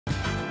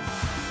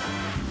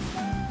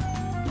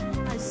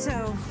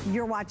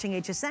You're watching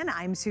HSN.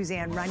 I'm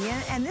Suzanne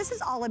Runyon, and this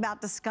is all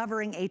about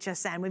discovering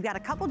HSN. We've got a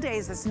couple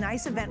days, this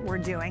nice event we're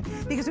doing,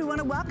 because we want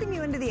to welcome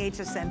you into the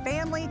HSN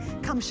family.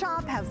 Come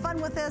shop, have fun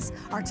with us.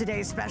 Our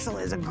today's special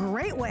is a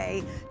great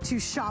way to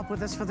shop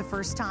with us for the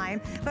first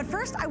time. But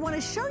first, I want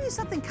to show you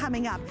something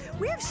coming up.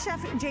 We have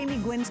Chef Jamie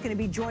Gwynn's going to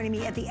be joining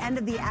me at the end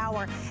of the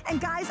hour.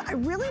 And guys, I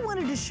really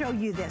wanted to show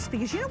you this,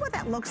 because you know what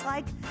that looks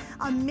like?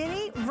 A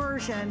mini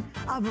version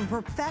of a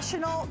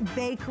professional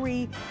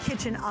bakery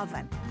kitchen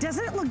oven.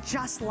 Doesn't it look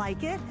just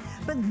like it?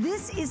 But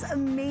this is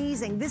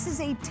amazing. This is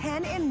a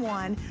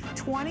 10-in-1,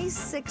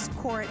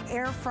 26-quart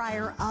air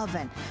fryer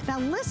oven. Now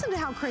listen to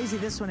how crazy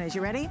this one is.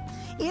 You ready?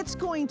 It's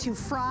going to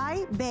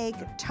fry, bake,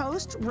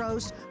 toast,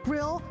 roast,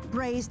 grill,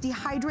 braise,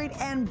 dehydrate,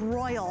 and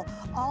broil,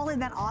 all in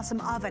that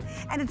awesome oven.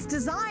 And it's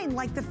designed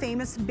like the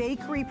famous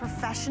bakery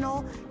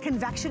professional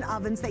convection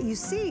ovens that you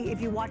see if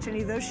you watch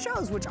any of those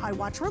shows, which I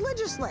watch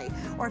religiously,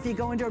 or if you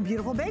go into a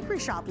beautiful bakery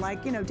shop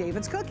like, you know,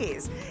 David's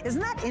Cookies.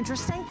 Isn't that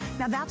interesting?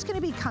 Now that's going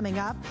to be coming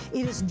up.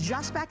 It is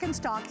just back in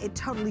stock. It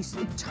totally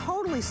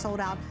sold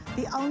out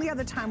the only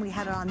other time we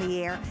had it on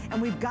the air.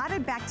 And we've got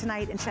it back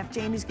tonight, and Chef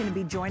Jamie's going to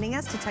be joining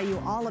us to tell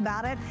you all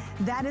about it.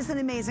 That is an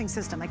amazing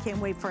system. I can't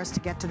wait for us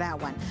to get to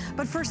that one.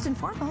 But first and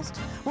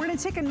foremost, we're going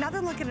to take another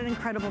look at an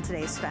incredible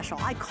today's special.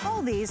 I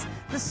call these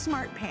the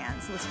smart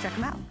pans. Let's check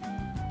them out.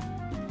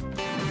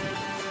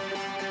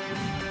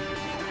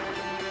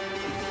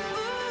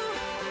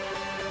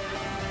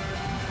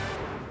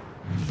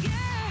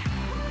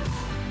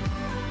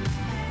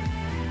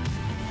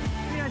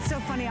 It's so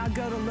funny, I'll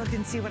go to look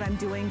and see what I'm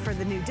doing for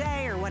the new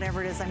day or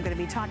whatever it is I'm going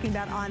to be talking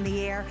about on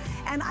the air.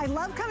 And I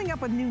love coming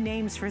up with new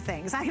names for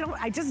things.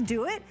 I just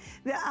do it.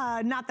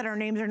 Not that our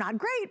names are not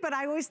great, but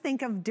I always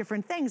think of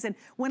different things. And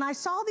when I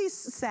saw these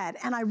said,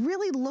 and I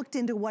really looked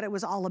into what it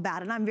was all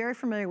about, and I'm very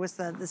familiar with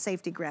the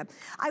safety grip,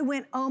 I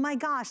went, oh my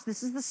gosh,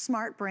 this is the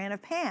Smart brand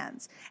of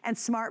pans and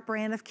Smart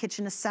brand of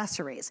kitchen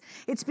accessories.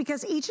 It's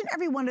because each and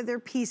every one of their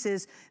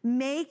pieces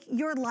make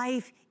your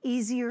life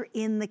easier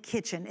in the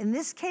kitchen. In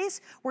this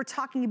case, we're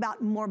talking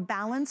about more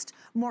balanced,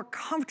 more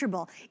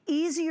comfortable,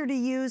 easier to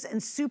use,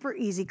 and super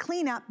easy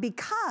cleanup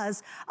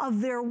because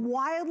of their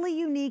wildly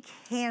unique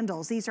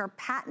handles. These are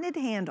patented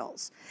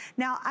handles.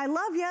 Now, I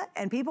love you,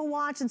 and people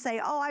watch and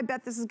say, oh, I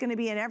bet this is gonna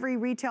be in every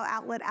retail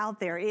outlet out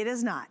there. It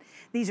is not.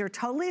 These are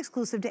totally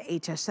exclusive to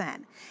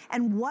HSN.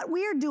 And what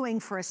we are doing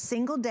for a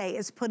single day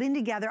is putting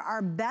together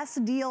our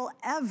best deal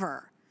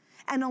ever,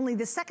 and only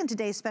the second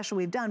today special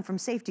we've done from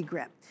Safety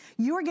Grip.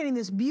 You are getting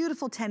this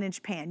beautiful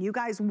 10-inch pan. You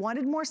guys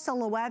wanted more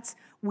silhouettes.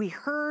 We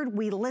heard,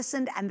 we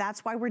listened, and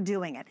that's why we're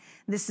doing it.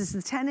 This is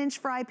the 10-inch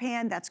fry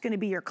pan. That's gonna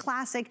be your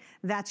classic.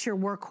 That's your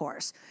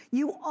workhorse.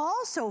 You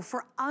also,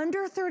 for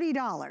under $30,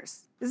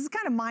 this is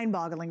kind of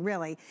mind-boggling,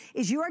 really,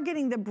 is you are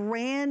getting the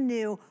brand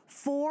new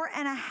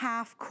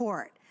 4.5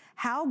 quart.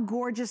 How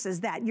gorgeous is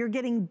that? You're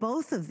getting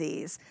both of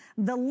these.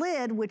 The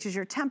lid, which is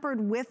your tempered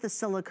with the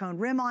silicone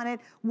rim on it,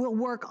 will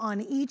work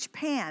on each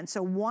pan.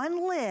 So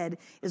one lid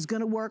is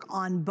gonna work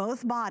on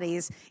both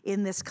bodies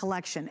in this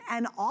collection.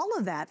 And all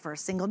of that for a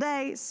single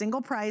day,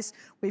 single price.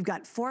 We've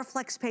got 4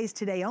 flex pays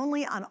today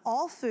only on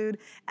all food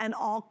and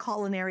all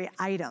culinary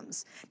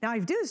items. Now, all I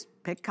do is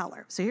pick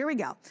color. So here we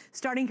go.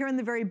 Starting here in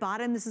the very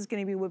bottom, this is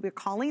gonna be what we're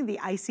calling the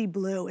icy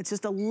blue. It's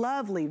just a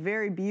lovely,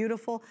 very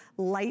beautiful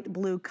light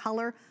blue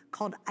color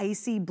called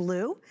icy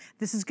blue.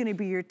 This is gonna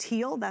be your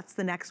teal. That's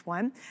the next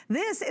one.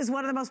 This is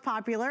one of the most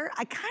popular.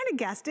 I kind of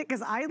guessed it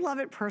because I love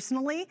it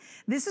personally.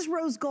 This is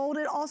rose gold.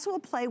 It also will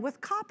play with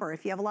copper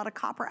if you have a lot of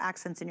copper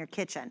accents in your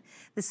kitchen.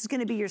 This is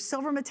gonna be your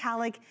silver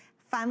metallic.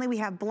 Finally, we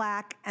have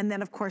black, and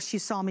then of course you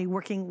saw me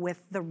working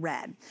with the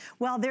red.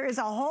 Well, there is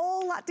a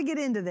whole lot to get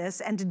into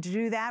this, and to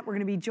do that, we're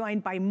gonna be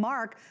joined by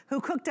Mark,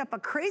 who cooked up a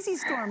crazy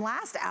storm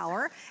last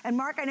hour. And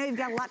Mark, I know you've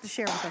got a lot to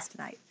share with us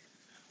tonight.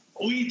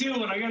 We do,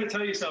 and I gotta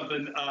tell you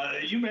something.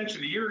 You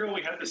mentioned a year ago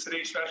we had this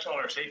Today Special on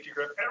our Safety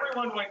Grip.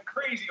 Everyone went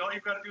crazy. All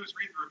you've gotta do is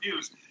read the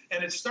reviews.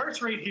 And it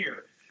starts right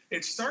here.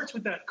 It starts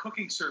with that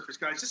cooking surface,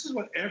 guys. This is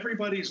what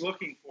everybody's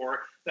looking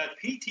for, that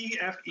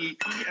PTFE,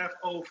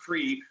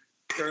 PFO-free,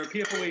 or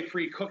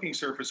PFOA-free cooking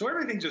surface. So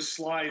everything just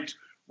slides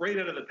right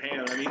out of the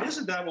pan. I mean,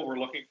 isn't that what we're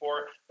looking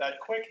for? That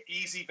quick,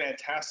 easy,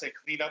 fantastic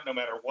cleanup, no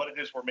matter what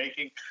it is we're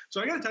making.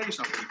 So I gotta tell you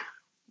something.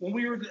 When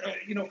we were,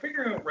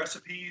 figuring out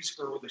recipes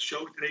for the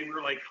show today, we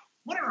were like,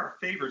 what are our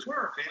favorites? What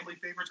are our family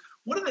favorites?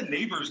 What do the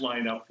neighbors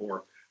line up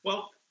for?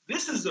 Well,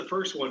 this is the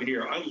first one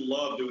here. I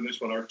love doing this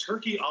one, our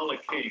turkey a la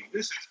king.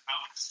 This is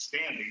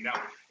outstanding. Now,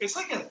 it's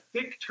like a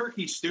thick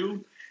turkey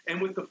stew,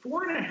 and with the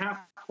 4.5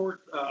 quart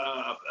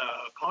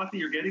pot that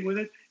you're getting with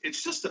it,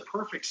 it's just the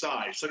perfect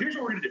size. So here's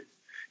what we're gonna do.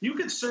 You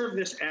can serve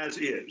this as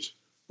is,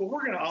 but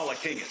we're gonna a la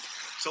king it.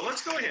 So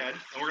let's go ahead,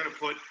 and we're gonna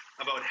put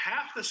about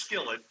half the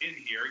skillet in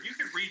here. You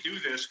can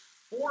redo this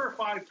 4 or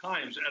 5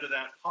 times out of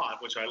that pot,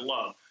 which I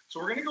love. So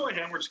we're gonna go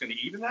ahead and we're just gonna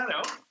even that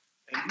out.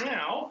 And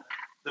now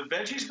the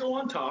veggies go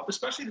on top,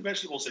 especially the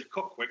vegetables that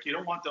cook quick. You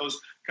don't want those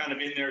kind of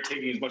in there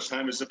taking as much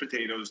time as the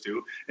potatoes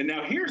do. And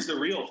now here's the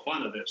real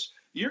fun of this.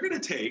 You're gonna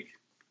take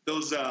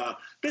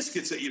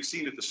biscuits that you've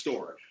seen at the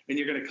store, and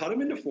you're going to cut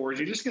them into fours.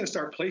 You're just going to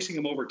start placing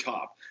them over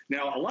top.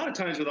 Now, a lot of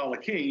times with a la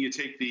king, you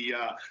take the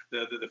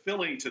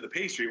filling to the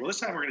pastry. Well, this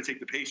time we're going to take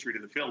the pastry to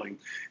the filling.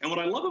 And what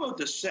I love about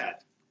this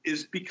set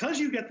is because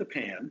you get the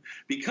pan,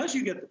 because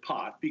you get the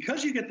pot,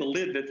 because you get the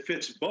lid that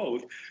fits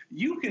both,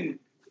 you can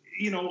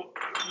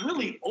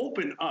really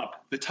open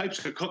up the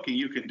types of cooking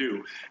you can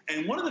do.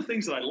 And one of the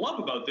things that I love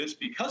about this,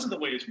 because of the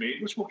way it's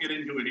made, which we'll get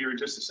into it here in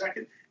just a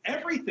second,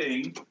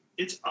 everything,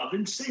 it's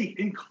oven safe,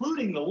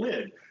 including the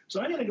lid.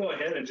 So I'm going to go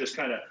ahead and just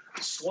kind of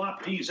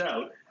swap these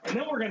out. And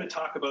then we're going to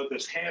talk about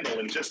this handle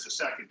in just a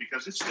second,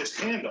 because it's this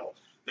handle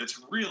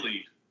that's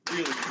really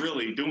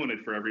doing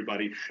it for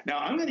everybody. Now,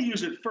 I'm going to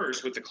use it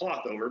first with the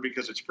cloth over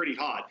because it's pretty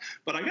hot.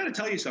 But I got to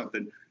tell you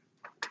something.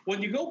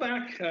 When you go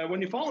back,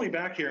 when you follow me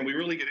back here and we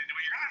really get into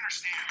it, you're going to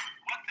understand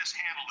what this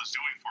handle is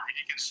doing for me.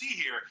 You can see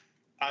here,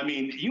 I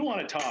mean, you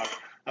want to talk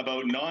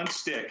about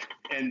non-stick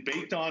and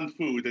baked on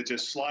food that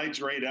just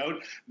slides right out.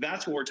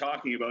 That's what we're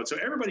talking about. So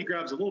everybody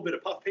grabs a little bit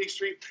of puff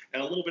pastry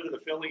and a little bit of the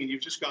filling, and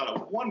you've just got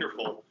a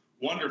wonderful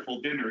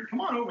dinner. And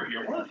come on over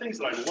here. One of the things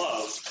that I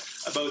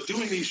love about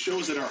doing these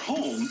shows at our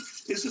home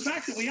is the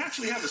fact that we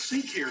actually have a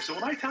sink here. So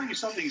when I tell you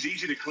something's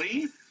easy to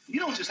clean, you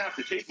don't just have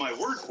to take my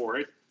word for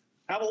it.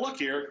 Have a look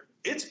here.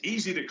 It's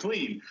easy to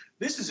clean.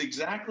 This is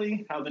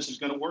exactly how this is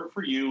going to work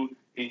for you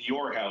in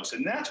your house.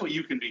 And that's what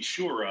you can be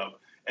sure of.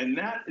 And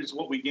that is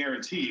what we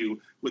guarantee you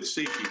with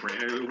safety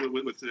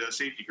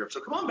grip.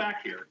 So come on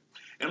back here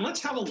and let's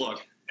have a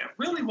look at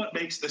really what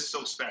makes this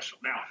so special.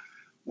 Now,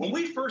 when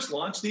we first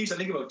launched these, I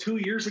think about 2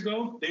 years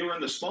ago, they were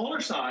in the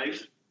smaller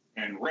size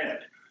and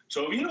red.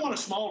 So if you don't want a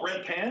small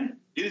red pan,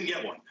 you didn't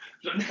get one.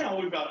 So now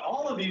we've got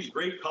all of these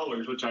great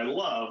colors, which I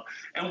love,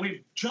 and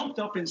we've jumped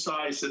up in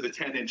size to the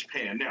 10-inch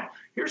pan. Now,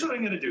 here's what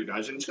I'm going to do,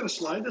 guys. I'm just going to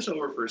slide this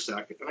over for a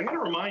second, and I'm going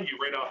to remind you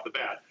right off the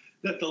bat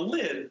that the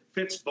lid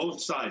fits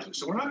both sizes.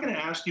 So we're not going to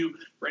ask you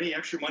for any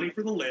extra money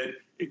for the lid.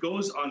 It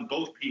goes on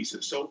both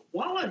pieces. So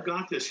while I've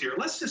got this here,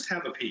 let's just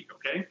have a peek,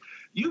 okay?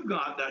 You've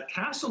got that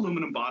cast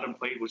aluminum bottom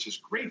plate, which is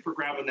great for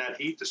grabbing that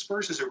heat,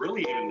 disperses it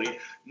really evenly.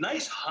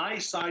 Nice high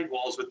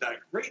sidewalls with that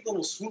great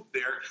little swoop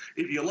there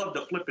if you love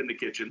to flip in the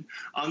kitchen.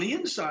 On the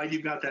inside,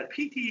 you've got that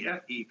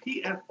PTFE,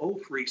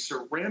 PFO-free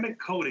ceramic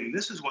coating.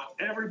 This is what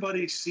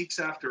everybody seeks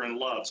after and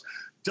loves.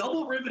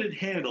 Double riveted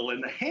handle,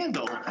 and the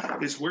handle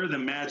is where the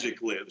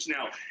magic lives.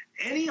 Now,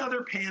 any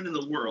other pan in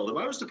the world, if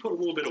I was to put a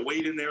little bit of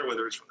weight in there,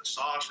 whether it's for the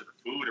sauce or the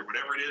food or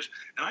whatever it is,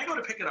 and I go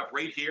to pick it up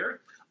right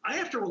here, I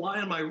have to rely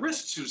on my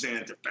wrist,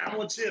 Suzanne, to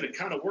balance it and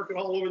kind of work it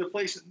all over the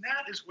place. And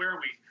that is where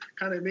we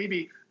kind of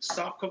maybe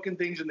stop cooking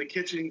things in the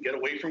kitchen, get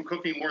away from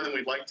cooking more than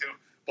we'd like to.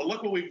 But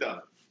look what we've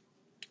done.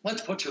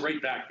 Let's put you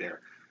right back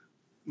there.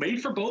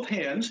 Made for both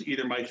hands,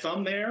 either my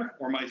thumb there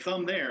or my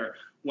thumb there.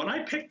 When I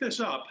pick this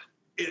up,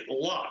 it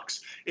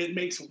locks. It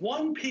makes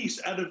one piece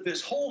out of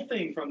this whole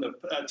thing from the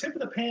tip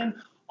of the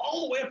pan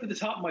all the way up to the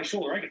top of my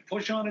shoulder. I can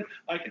push on it.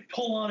 I can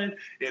pull on it.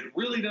 It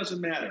really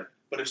doesn't matter.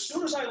 But as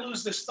soon as I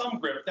lose this thumb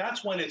grip,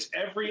 that's when it's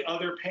every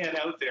other pan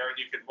out there and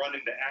you can run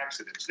into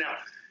accidents. Now,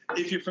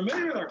 if you're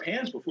familiar with our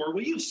pans before,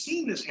 well, you've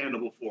seen this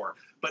handle before.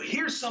 But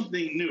here's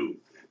something new.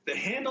 The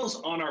handles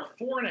on our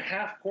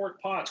 4.5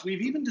 quart pots,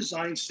 we've even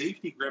designed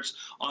safety grips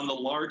on the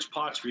large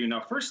pots for you.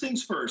 Now, first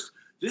things first,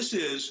 this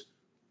is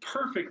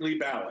perfectly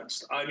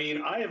balanced. I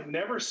mean, I have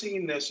never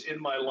seen this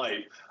in my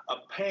life. A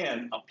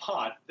pan, a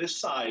pot this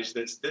size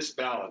that's this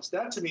balanced.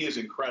 That to me is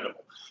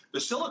incredible.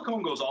 The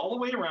silicone goes all the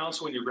way around,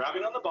 so when you're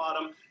grabbing on the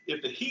bottom,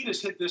 if the heat has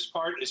hit this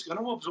part, it's going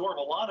to absorb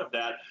a lot of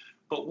that.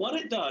 But what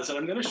it does, and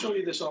I'm going to show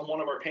you this on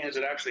one of our pans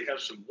that actually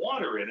has some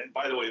water in it.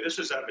 By the way, this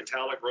is that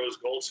metallic rose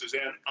gold.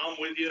 Suzanne, I'm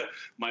with you.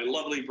 My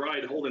lovely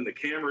bride holding the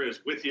camera is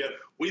with you.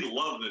 We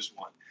love this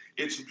one.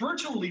 It's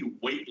virtually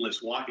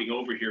weightless walking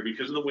over here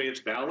because of the way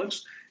it's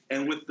balanced.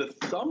 And with the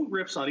thumb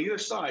grips on either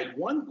side,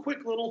 one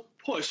quick little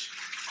push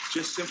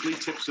just simply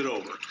tips it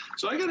over.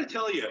 So I got to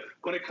tell you,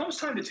 when it comes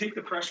time to take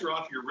the pressure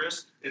off your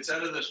wrist, it's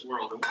out of this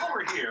world. And while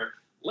we're here,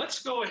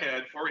 let's go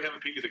ahead, before we have a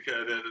peek at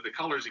the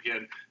colors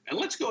again, and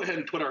let's go ahead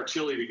and put our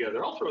chili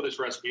together. I'll throw this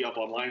recipe up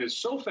online. It's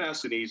so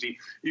fast and easy.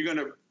 You're going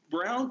to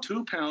brown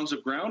 2 pounds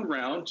of ground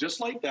round,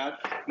 just like that.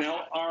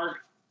 Now, our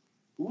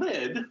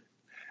lid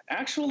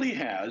actually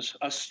has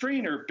a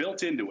strainer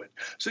built into it.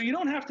 So you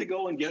don't have to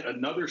go and get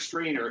another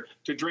strainer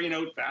to drain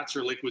out fats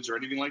or liquids or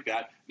anything like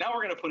that. Now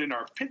we're going to put in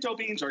our pinto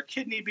beans, our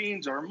kidney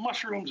beans, our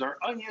mushrooms, our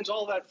onions,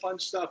 all that fun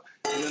stuff.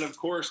 And then, of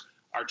course,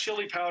 our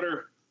chili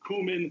powder,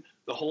 cumin,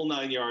 the whole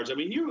 9 yards. I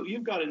mean,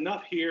 you've got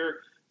enough here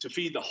to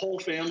feed the whole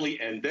family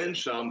and then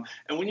some.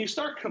 And when you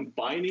start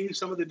combining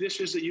some of the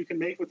dishes that you can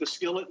make with the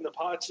skillet and the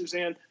pot,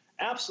 Suzanne,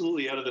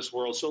 absolutely out of this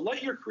world. So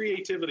let your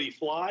creativity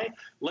fly.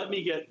 Let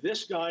me get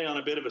this guy on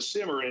a bit of a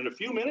simmer, and in a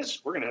few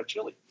minutes, we're going to have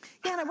chili.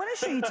 Yeah, and I want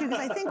to show you, too,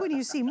 because I think when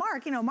you see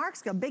Mark, you know,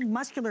 Mark's a big,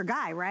 muscular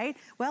guy, right?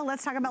 Well,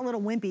 let's talk about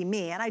little wimpy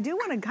me. And I do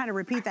want to kind of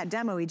repeat that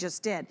demo he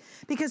just did,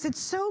 because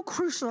it's so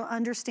crucial to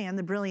understand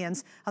the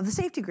brilliance of the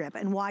safety grip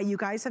and why you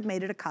guys have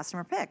made it a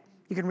customer pick.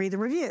 you can read the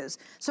reviews.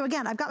 So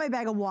again, I've got my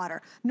bag of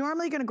water.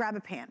 Normally you're gonna grab a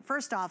pan.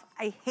 First off,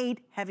 I hate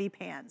heavy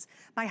pans.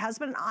 My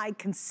husband and I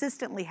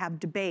consistently have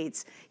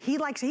debates. He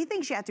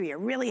thinks you have to be a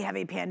really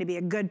heavy pan to be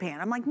a good pan.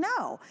 I'm like,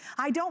 no,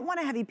 I don't want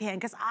a heavy pan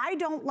because I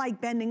don't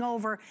like bending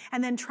over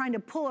and then trying to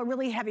pull a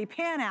really heavy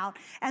pan out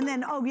and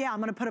then, oh yeah, I'm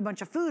gonna put a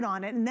bunch of food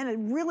on it, and then it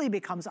really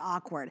becomes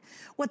awkward.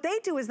 What they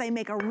do is they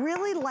make a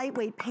really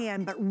lightweight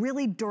pan, but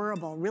really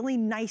durable, really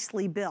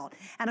nicely built.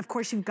 And of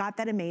course, you've got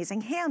that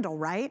amazing handle,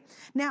 right?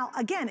 Now,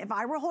 again, if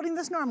I were holding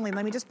this normally,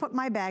 let me just put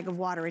my bag of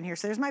water in here.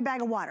 So there's my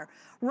bag of water.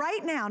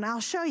 Right now, and I'll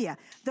show you,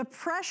 the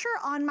pressure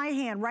on my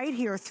hand right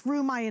here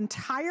through my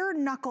entire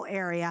knuckle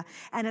area,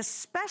 and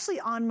especially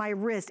on my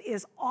wrist,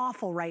 is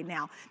awful right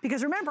now.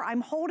 Because remember,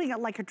 I'm holding it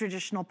like a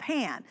traditional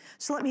pan.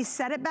 So let me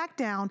set it back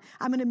down.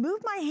 I'm gonna move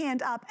my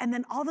hand up, and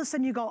then all of a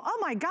sudden you go, oh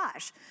my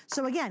gosh.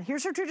 So again,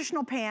 here's your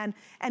traditional pan,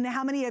 and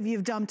how many of you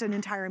have dumped an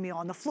entire meal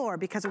on the floor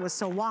because it was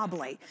so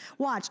wobbly?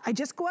 Watch, I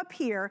just go up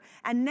here,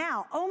 and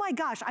now, oh my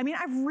gosh, I mean,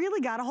 I've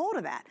really got a hold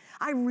of that.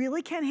 I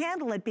really can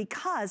handle it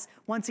because,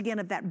 once again,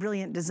 of that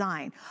brilliant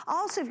design.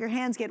 Also, if your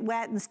hands get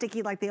wet and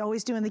sticky like they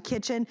always do in the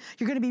kitchen,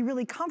 you're gonna be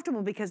really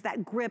comfortable because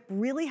that grip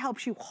really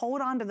helps you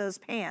hold on to those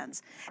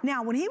pans.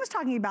 Now, when he was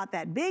talking about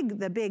that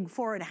the big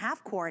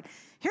 4.5 quart,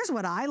 here's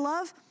what I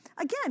love.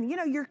 Again, you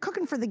know, you're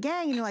cooking for the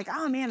gang and you're like,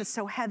 oh man, it's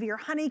so heavy. Or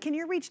honey, can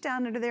you reach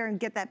down under there and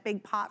get that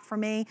big pot for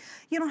me?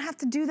 You don't have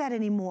to do that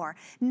anymore.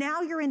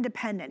 Now you're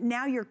independent.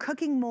 Now you're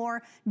cooking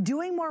more,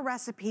 doing more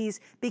recipes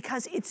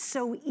because it's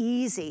so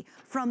easy.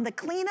 From the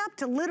cleanup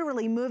to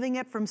literally moving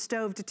it from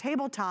stove to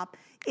tabletop,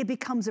 it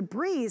becomes a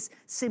breeze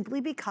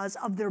simply because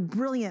of their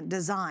brilliant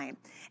design.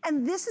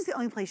 And this is the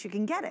only place you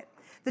can get it.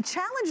 The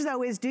challenge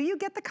though is, do you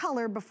get the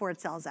color before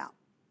it sells out?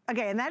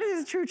 Okay, and that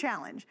is a true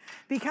challenge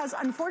because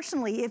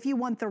unfortunately, if you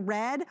want the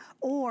red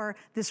or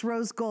this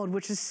rose gold,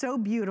 which is so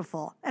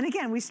beautiful, and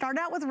again, we start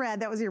out with red,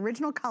 that was the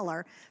original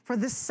color. For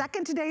the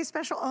second Today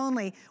Special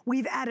only,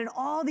 we've added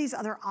all these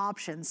other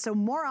options, so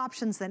more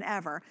options than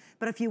ever.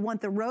 But if you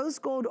want the rose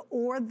gold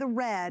or the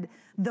red,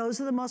 those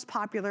are the most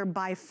popular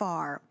by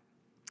far.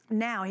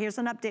 Now, here's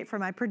an update from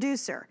my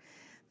producer.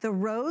 The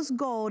rose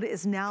gold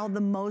is now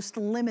the most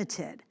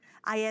limited.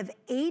 I have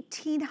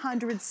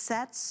 1,800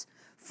 sets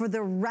for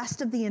the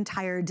rest of the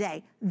entire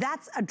day.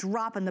 That's a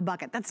drop in the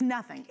bucket. That's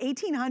nothing.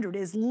 1,800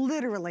 is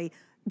literally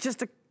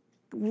just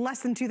less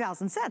than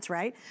 2,000 sets,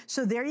 right?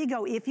 So there you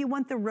go. If you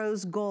want the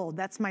rose gold,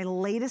 that's my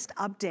latest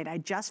update. I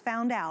just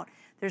found out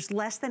there's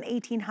less than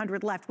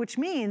 1,800 left, which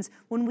means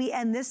when we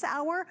end this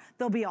hour,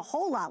 there'll be a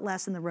whole lot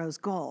less in the rose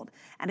gold.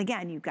 And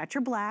again, you've got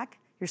your black,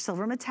 your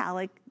silver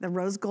metallic, the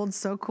rose gold's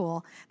so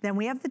cool. Then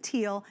we have the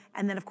teal,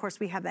 and then of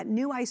course we have that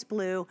new ice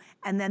blue,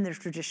 and then there's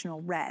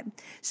traditional red.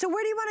 So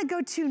where do you wanna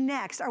go to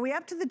next? Are we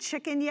up to the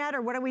chicken yet,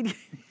 or what are we doing?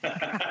 I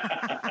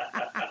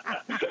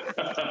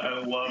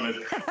love it,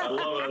 I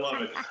love it, I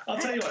love it. I'll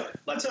tell you what,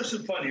 let's have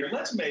some fun here.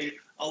 Let's make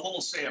a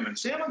little salmon.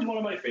 Salmon's one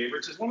of my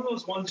favorites. It's one of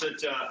those ones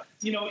that,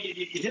 you know,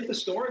 you hit the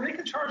store and they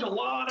can charge a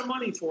lot of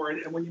money for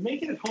it, and when you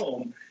make it at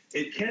home,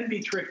 it can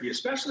be tricky,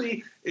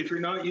 especially if you're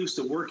not used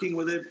to working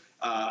with it.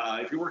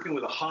 If you're working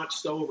with a hot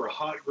stove or a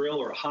hot grill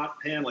or a hot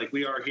pan like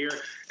we are here.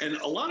 And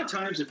a lot of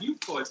times if you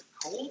put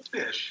cold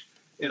fish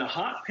in a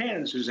hot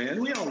pan,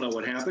 Suzanne, we all know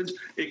what happens.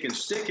 It can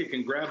stick, it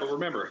can grab, but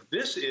remember,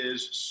 this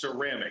is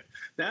ceramic.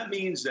 That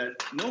means that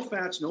no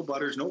fats, no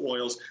butters, no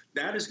oils.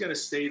 That is gonna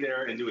stay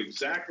there and do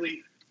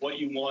exactly what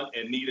you want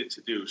and need it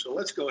to do. So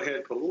let's go ahead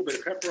and put a little bit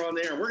of pepper on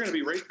there, and we're gonna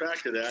be right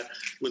back to that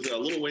with a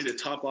little way to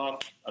top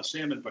off a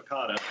salmon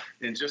piccata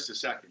in just a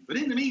second. But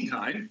in the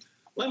meantime,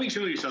 let me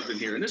show you something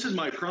here. And this is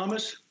my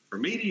promise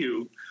from me to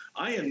you.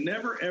 I am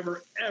never,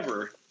 ever,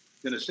 ever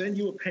gonna send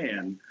you a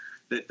pan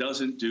that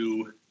doesn't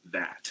do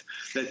that.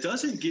 That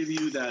doesn't give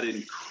you that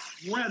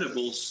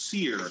incredible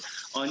sear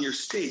on your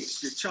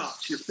steaks, your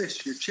chops, your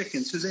fish, your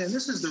chicken. Suzanne,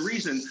 this is the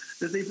reason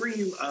that they bring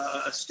you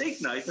a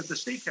steak knife at the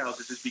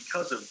steakhouses, is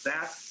because of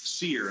that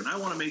sear. And I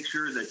want to make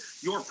sure that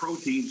your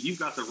proteins, you've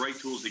got the right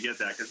tools to get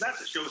that, because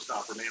that's a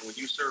showstopper, man, when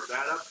you serve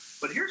that up.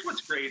 But here's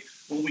what's great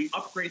when we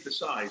upgrade the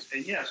size.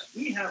 And yes,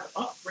 we have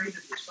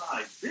upgraded the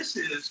size. This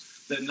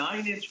is the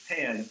 9-inch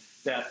pan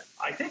that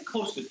I think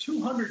close to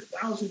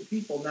 200,000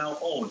 people now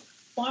own.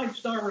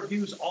 5-star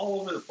reviews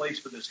all over the place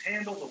for this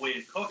handle, the way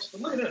it cooks.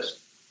 But look at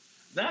this.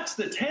 That's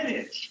the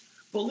 10-inch.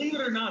 Believe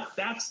it or not,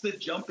 that's the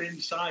jump-in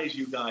size,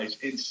 you guys.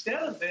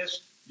 Instead of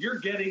this, you're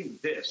getting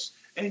this.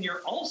 And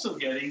you're also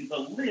getting the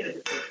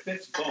lid that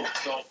fits both.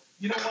 So,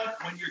 you know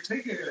what? When you're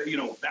taking,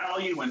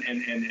 value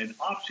and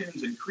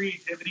options and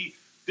creativity,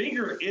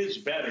 bigger is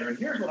better. And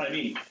here's what I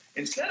mean.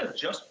 Instead of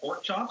just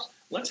pork chops,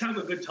 let's have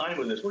a good time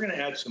with this. We're going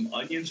to add some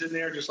onions in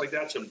there just like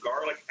that, some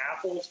garlic,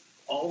 apples.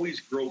 Always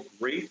grow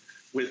great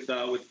with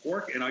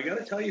pork. And I got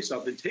to tell you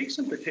something. Take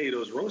some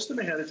potatoes, roast them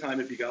ahead of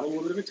time if you got a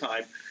little bit of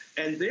time.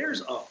 And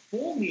there's a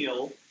full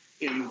meal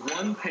in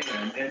one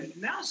pan. And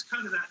now's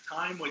kind of that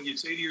time when you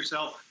say to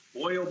yourself,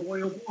 boy, oh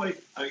boy, oh boy,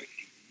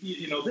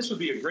 this would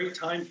be a great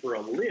time for a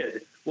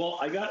lid. Well,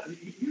 here's the best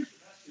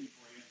thing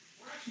for you.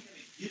 We're actually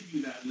going to give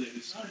you that lid.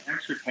 It's not an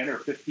extra $10 or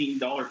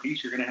 $15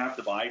 piece you're going to have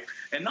to buy.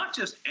 And not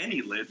just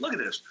any lid. Look at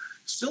this.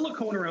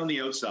 Silicone around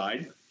the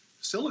outside.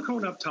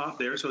 Silicone up top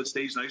there so it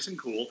stays nice and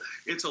cool.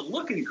 It's a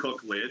look and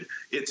cook lid.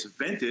 It's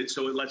vented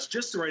so it lets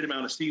just the right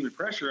amount of steam and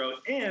pressure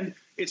out, and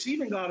it's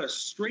even got a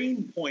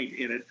strain point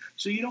in it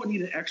so you don't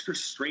need an extra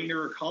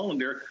strainer or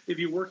colander if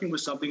you're working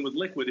with something with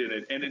liquid in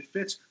it. And it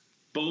fits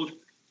both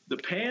the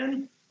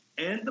pan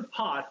and the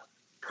pot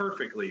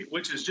perfectly,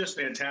 which is just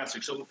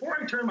fantastic. So before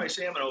I turn my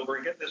salmon over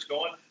and get this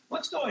going,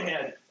 let's go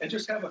ahead and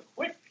just have a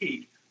quick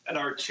peek at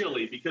our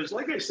chili, because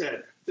like I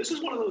said, this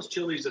is one of those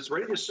chilies that's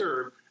ready to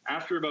serve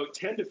after about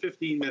 10 to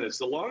 15 minutes.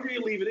 The longer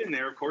you leave it in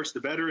there, of course,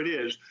 the better it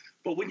is.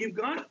 But when you've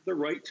got the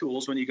right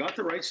tools, when you got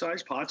the right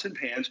size pots and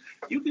pans,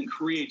 you can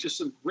create just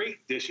some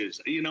great dishes.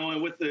 You know,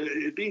 and with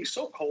it being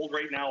so cold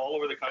right now all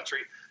over the country,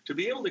 to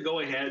be able to go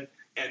ahead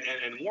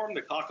and warm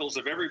the cockles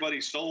of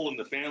everybody's soul in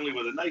the family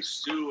with a nice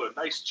stew, a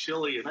nice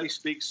chili, a nice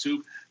big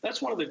soup, that's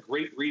one of the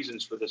great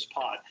reasons for this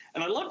pot.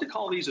 And I love to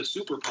call these a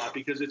super pot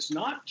because it's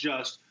not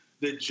just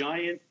the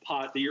giant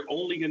pot that you're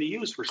only going to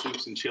use for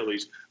soups and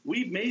chilies.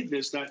 We've made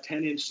this that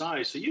 10-inch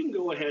size, so you can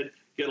go ahead,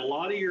 get a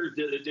lot of your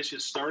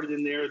dishes started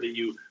in there that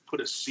you put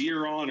a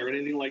sear on or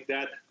anything like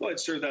that. Go ahead,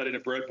 serve that in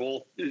a bread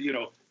bowl, you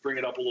know, bring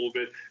it up a little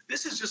bit.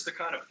 This is just the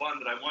kind of fun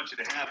that I want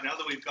you to have. Now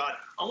that we've got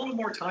a little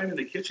more time in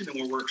the kitchen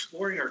and we're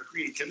exploring our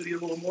creativity a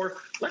little more,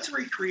 let's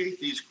recreate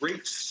these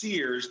great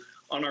sears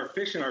on our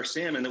fish and our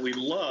salmon that we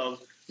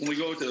love when we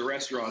go to the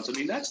restaurants. I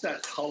mean, that's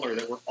that color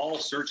that we're all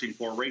searching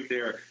for right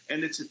there.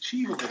 And it's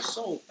achievable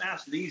so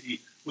fast and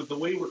easy with the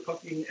way we're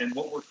cooking and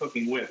what we're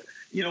cooking with.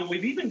 You know,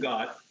 we've even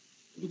got,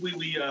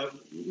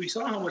 we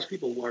saw how much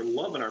people are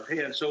loving our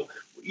pan. So,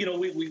 you know,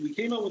 we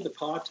came out with the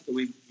pot that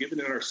we've given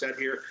in our set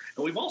here.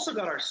 And we've also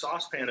got our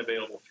saucepan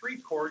available,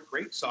 3-quart,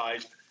 great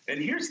size.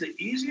 And here's the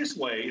easiest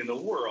way in the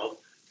world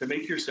to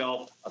make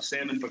yourself a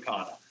salmon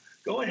piccata.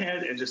 Go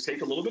ahead and just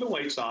take a little bit of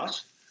white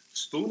sauce,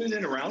 spoon it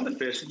in around the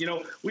fish. You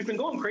know, we've been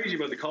going crazy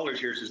about the colors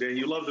here, Suzanne.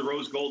 You love the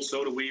rose gold,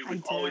 so do we.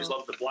 We've always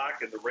loved the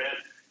black and the red.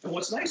 And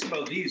what's nice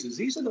about these is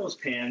these are those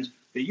pans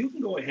that you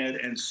can go ahead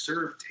and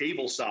serve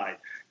table side.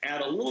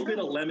 Add a little bit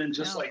of lemon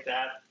just like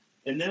that.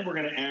 And then we're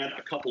going to add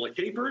a couple of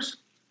capers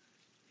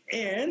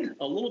and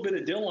a little bit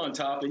of dill on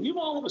top. And you've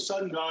all of a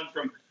sudden gone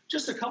from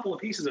just a couple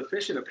of pieces of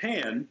fish in a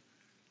pan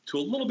to a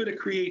little bit of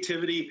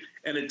creativity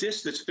and a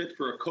dish that's fit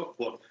for a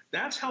cookbook.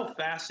 That's how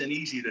fast and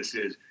easy this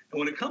is. And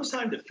when it comes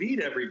time to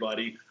feed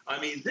everybody, I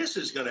mean, this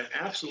is going to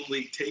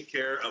absolutely take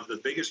care of the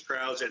biggest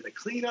crowds. And the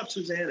cleanup,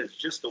 Suzanne, is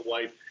just a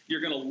wipe.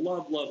 You're going to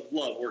love, love,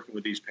 love working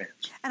with these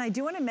pans. And I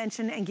do want to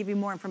mention and give you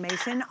more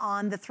information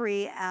on the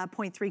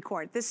 3.3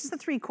 quart. This is the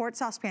 3-quart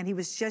saucepan he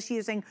was just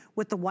using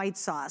with the white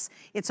sauce.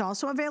 It's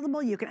also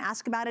available. You can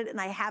ask about it,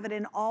 and I have it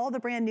in all the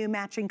brand new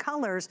matching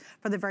colors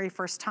for the very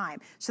first time.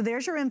 So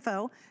there's your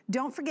info.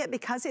 Don't forget,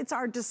 because it's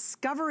our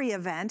discovery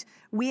event,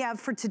 we have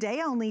for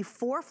today only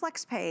 4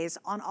 flex pays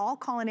on all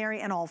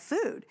culinary and all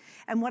food.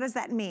 And what does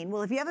that mean?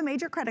 Well, if you have a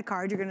major credit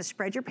card, you're going to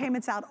spread your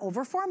payments out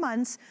over 4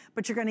 months,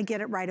 but you're going to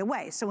get it right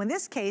away. So in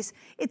this case,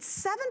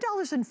 it's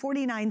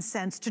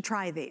 $7.49 to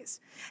try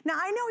these. Now,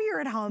 I know you're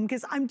at home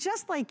because I'm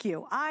just like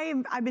you.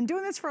 I've been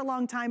doing this for a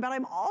long time, but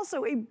I'm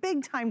also a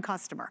big-time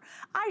customer.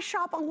 I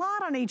shop a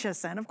lot on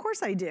HSN. Of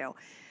course I do.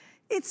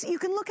 You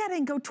can look at it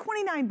and go,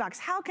 29 bucks,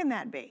 how can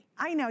that be?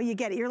 I know, you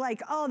get it. You're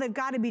like, oh, they've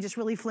got to be just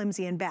really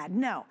flimsy and bad.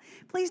 No,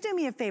 please do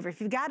me a favor. If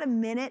you've got a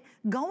minute,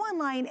 go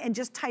online and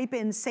just type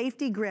in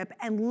safety grip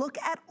and look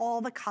at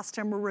all the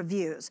customer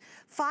reviews.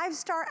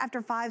 5-star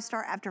after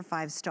 5-star after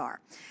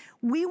 5-star.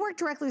 We work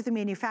directly with the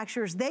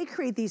manufacturers. They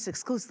create these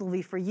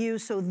exclusively for you,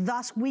 so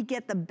thus we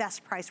get the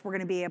best price we're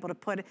gonna be able to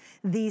put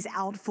these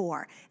out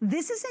for.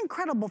 This is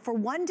incredible. For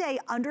one day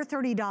under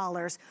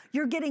 $30,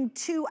 you're getting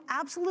 2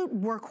 absolute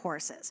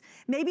workhorses.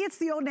 Maybe it's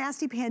the old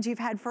nasty pans you've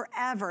had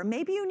forever.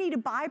 Maybe you need to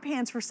buy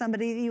pans for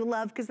somebody that you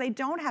love because they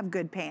don't have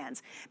good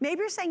pans. Maybe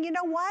you're saying, you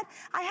know what?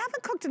 I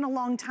haven't cooked in a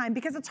long time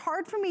because it's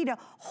hard for me to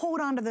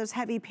hold on to those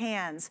heavy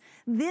pans.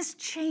 This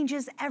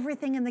changes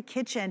everything in the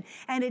kitchen,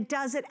 and it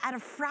does it at a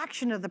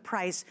fraction of the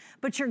price,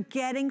 but you're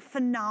getting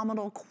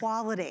phenomenal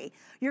quality.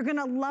 You're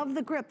gonna love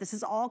the grip. This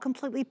is all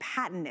completely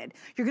patented.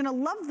 You're gonna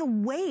love the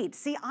weight.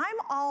 See,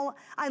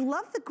 I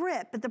love the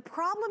grip, but the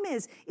problem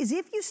is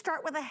if you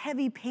start with a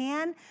heavy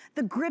pan,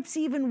 the grip's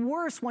even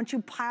worse once you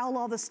pile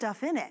all the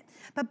stuff in it.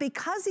 But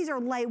because these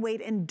are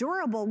lightweight and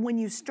durable, when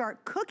you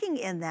start cooking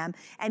in them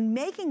and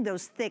making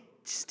those thick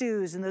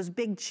stews and those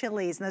big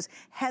chilies and those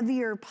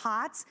heavier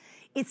pots,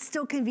 it's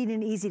still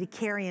convenient and easy to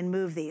carry and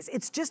move these.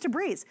 It's just a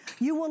breeze.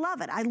 You will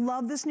love it. I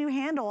love this new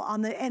handle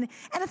on the, and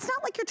it's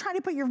not like you're trying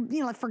to put your,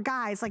 you know, like for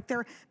guys, like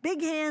they're big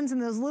hands and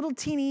those little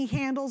teeny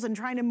handles and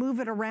trying to move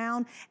it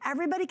around.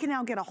 Everybody can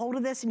now get a hold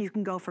of this, and you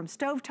can go from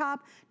stovetop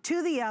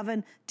to the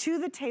oven to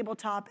the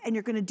tabletop, and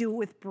you're gonna do it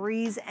with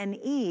breeze and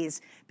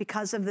ease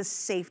because of the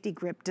safety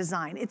grip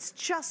design. It's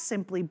just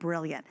simply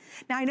brilliant.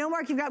 Now I know,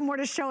 Mark, you've got more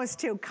to show us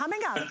too.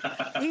 Coming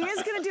up, he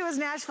is gonna do his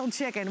Nashville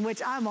chicken,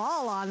 which I'm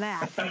all on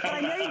that. But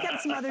I know you've got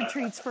out some other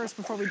treats first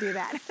before we do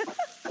that.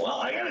 Well,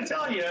 I got to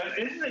tell you,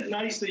 isn't it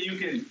nice that you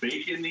can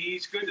bake in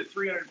these good to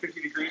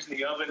 350 degrees in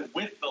the oven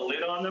with the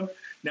lid on them?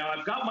 Now,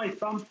 I've got my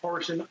thumb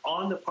portion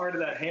on the part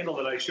of that handle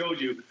that I showed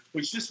you,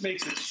 which just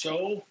makes it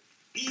so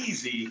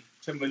easy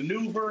to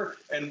maneuver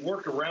and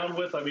work around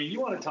with. I mean, you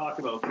want to talk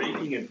about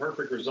baking and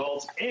perfect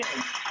results, and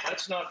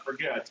let's not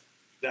forget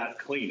that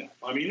cleanup.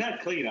 I mean,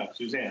 that cleanup,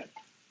 Suzanne,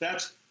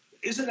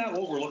 isn't that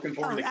what we're looking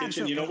for in the kitchen?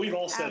 Absolutely. You know, we've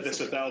all said this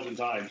 1,000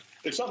 times.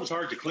 If something's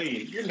hard to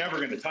clean, you're never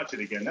going to touch it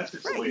again. That's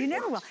just the way you it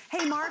never works. will.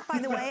 Hey, Mark, by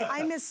the way,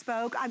 I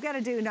misspoke. I've got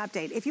to do an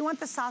update. If you want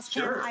the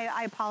saucepan, Sure.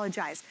 I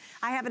apologize.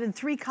 I have it in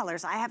 3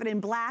 colors. I have it in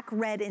black,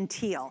 red, and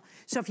teal.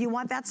 So if you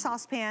want that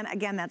saucepan,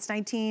 again, that's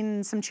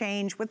 19 some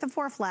change with the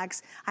 4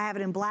 flex. I have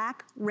it in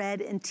black,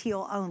 red, and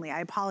teal only.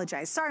 I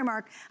apologize. Sorry,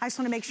 Mark. I just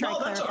want to make sure I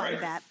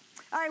clarified that.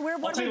 All right,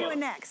 what are we doing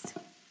next?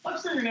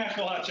 Let's do your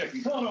Nashville hot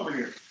chicken. Come on over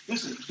here.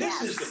 Listen,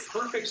 this is the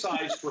perfect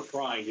size for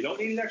frying. You don't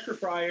need an extra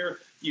fryer.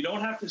 You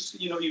don't have to,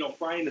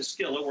 fry in the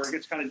skillet where it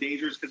gets kind of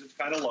dangerous because it's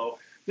kind of low.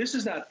 This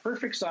is that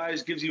perfect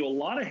size, gives you a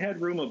lot of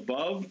headroom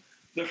above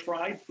the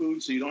fried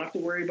food, so you don't have to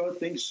worry about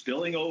things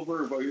spilling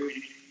over,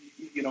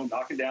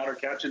 knocking down or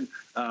catching,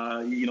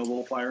 a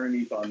little fire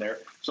underneath on there.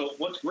 So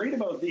what's great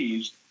about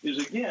these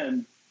is,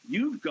 again,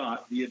 you've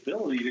got the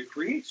ability to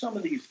create some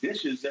of these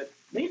dishes that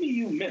maybe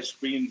you missed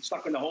being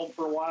stuck in the home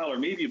for a while, or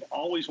maybe you've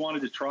always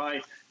wanted to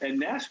try. And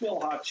Nashville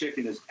hot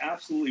chicken is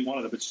absolutely one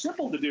of them. It's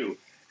simple to do.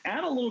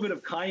 Add a little bit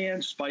of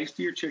cayenne spice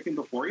to your chicken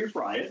before you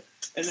fry it.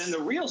 And then the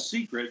real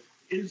secret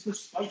is the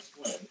spice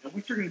blend. And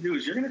what you're going to do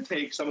is you're going to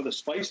take some of the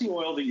spicy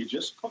oil that you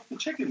just cooked the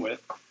chicken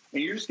with,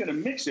 and you're just going to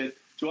mix it.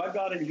 So I've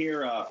got in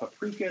here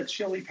paprika,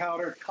 chili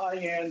powder,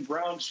 cayenne,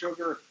 brown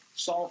sugar,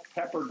 salt,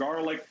 pepper,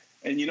 garlic.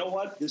 And you know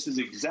what? This is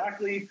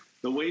exactly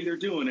the way they're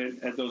doing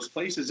it at those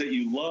places that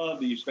you love,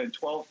 that you spend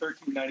 $12,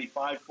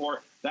 $13.95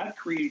 for. That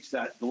creates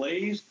that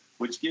glaze,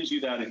 which gives you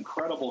that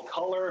incredible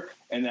color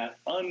and that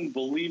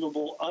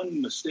unbelievable,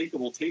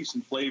 unmistakable taste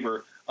and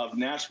flavor of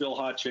Nashville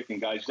hot chicken,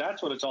 guys.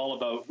 That's what it's all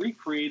about,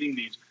 recreating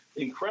these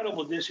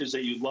incredible dishes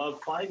that you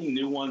love, finding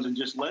new ones, and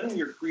just letting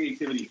your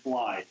creativity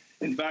fly.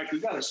 In fact,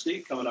 we've got a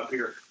steak coming up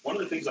here. One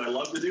of the things I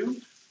love to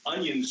do,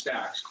 onion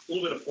stacks, a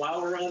little bit of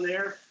flour on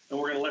there, and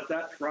we're going to let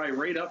that fry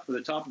right up to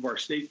the top of our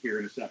steak here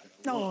in a second.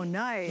 Oh,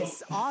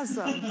 nice.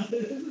 Awesome.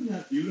 Isn't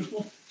that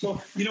beautiful? So,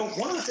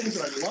 one of the things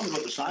that I love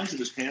about the size of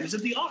this pan is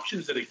that the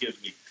options that it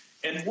gives me.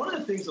 And one of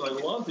the things that I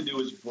love to do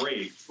is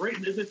braise.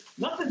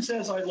 Nothing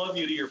says I love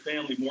you to your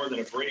family more than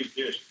a braised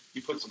dish.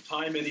 You put some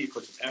time in it, you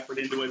put some effort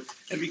into it.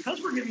 And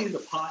because we're giving you the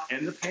pot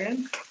and the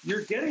pan,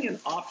 you're getting an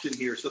option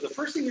here. So the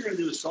first thing you're going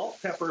to do is salt,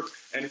 pepper,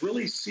 and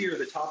really sear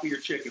the top of your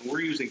chicken. We're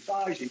using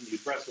thighs. You can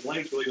use breast and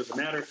legs. Really doesn't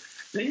matter.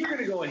 Then you're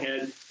going to go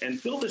ahead and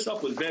fill this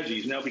up with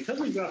veggies. Now, because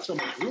we've got so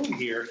much room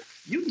here,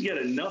 you can get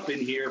enough in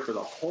here for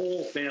the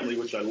whole family,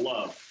 which I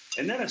love.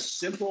 And then a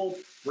simple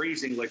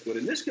braising liquid.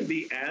 And this can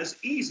be as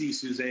easy,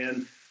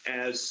 Suzanne,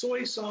 as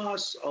soy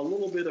sauce, a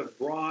little bit of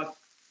broth,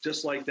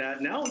 just like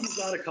that. Now you've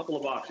got a couple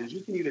of options.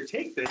 You can either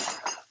take this,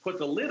 put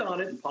the lid on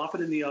it, and pop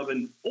it in the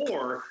oven,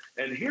 or,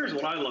 and here's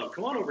what I love,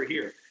 come on over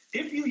here.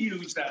 If you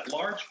use that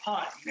large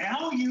pot,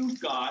 now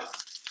you've got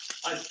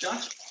a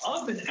Dutch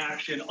oven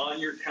action on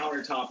your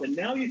countertop, and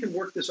now you can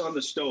work this on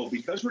the stove.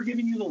 Because we're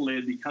giving you the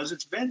lid, because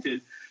it's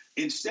vented,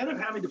 instead of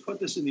having to put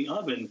this in the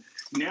oven,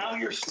 now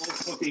you're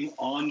slow cooking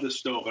on the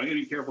stove. I'm going to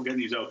be careful getting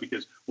these out,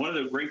 because one of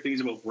the great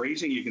things about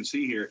braising, you can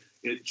see here,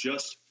 it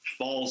just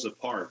falls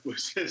apart.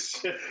 Which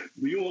is,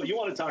 you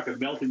want to talk a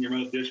melt in your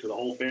mouth dish for the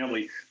whole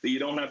family that you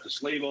don't have to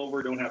slave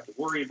over, don't have to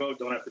worry about,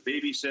 don't have to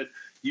babysit.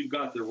 You've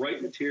got the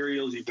right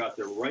materials, you've got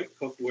the right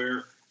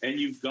cookware, and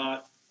you've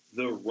got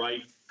the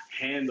right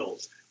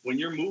handles. When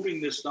you're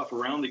moving this stuff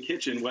around the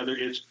kitchen, whether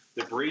it's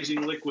the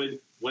braising liquid,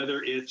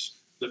 whether it's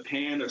the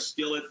pan, a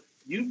skillet,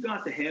 you've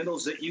got the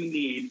handles that you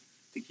need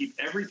to keep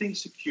everything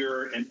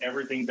secure and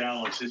everything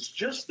balanced. It's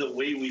just the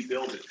way we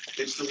build it.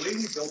 It's the way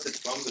we built it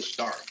from the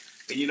start.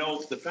 And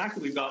the fact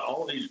that we've got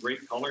all these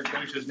great color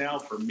choices now,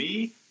 for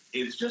me,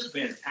 it's just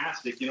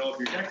fantastic. If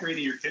you're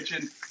decorating your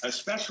kitchen,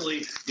 especially,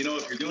 if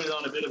you're doing it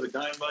on a bit of a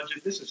dime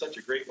budget, this is such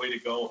a great way to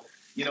go.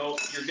 You're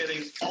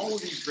getting all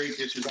of these great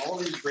dishes, all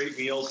of these great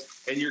meals,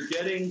 and you're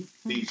getting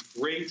these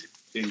great,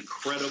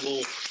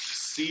 incredible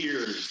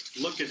sears.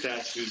 Look at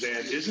that,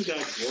 Suzanne. Isn't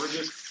that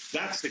gorgeous?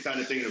 That's the kind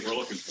of thing that we're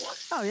looking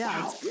for. Oh,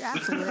 yeah, Wow. it's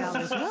absolutely out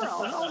of this world.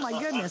 Oh,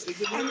 my goodness.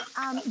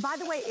 And by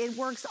the way, it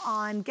works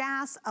on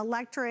gas,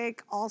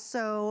 electric.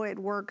 Also, it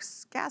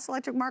works gas,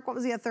 electric. Mark, what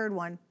was the third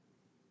one?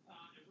 It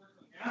works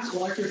on gas,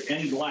 electric,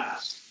 and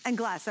glass. And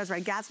glass, that's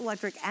right, gas,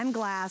 electric, and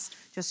glass,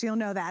 just so you'll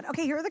know that.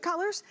 Okay, here are the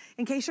colors.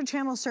 In case you're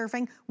channel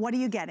surfing, what are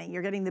you getting?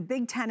 You're getting the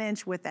big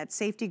 10-inch with that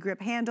safety grip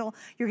handle.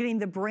 You're getting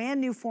the brand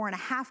new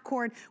 4.5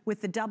 cord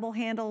with the double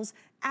handles.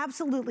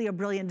 Absolutely a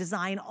brilliant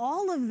design.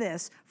 All of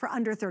this for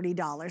under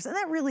 $30. And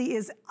that really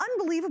is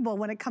unbelievable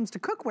when it comes to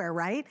cookware,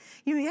 right?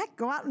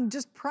 Go out and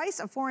just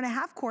price a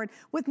 4.5 cord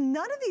with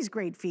none of these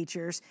great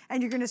features,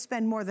 and you're gonna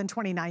spend more than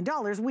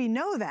 $29. We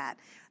know that.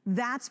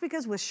 That's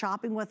because with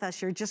shopping with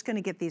us, you're just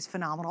gonna get these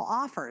phenomenal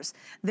offers.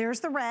 There's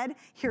the red,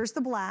 here's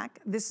the black.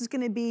 This is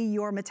gonna be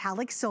your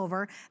metallic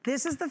silver.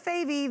 This is the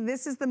favy,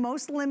 this is the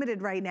most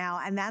limited right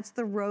now, and that's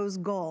the rose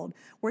gold.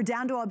 We're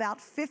down to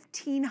about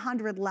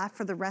 1,500 left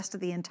for the rest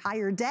of the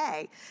entire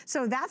day.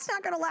 So that's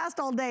not gonna last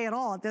all day at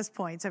all at this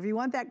point. So if you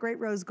want that great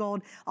rose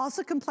gold,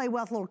 also can play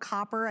with a little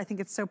copper. I think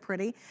it's so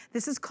pretty.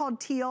 This is called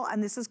teal,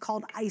 and this is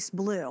called ice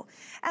blue.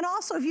 And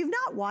also, if you've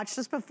not watched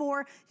us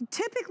before,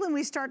 typically when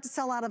we start to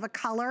sell out of a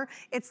color,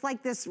 it's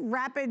like this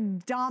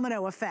rapid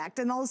domino effect.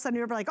 And all of a sudden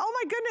you're like,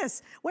 oh my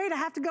goodness, wait, I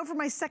have to go for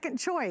my second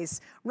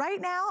choice.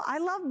 Right now, I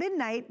love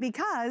midnight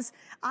because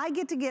I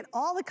get to get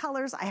all the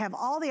colors. I have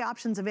all the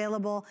options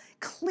available.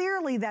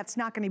 Clearly, that's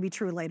not gonna be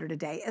true later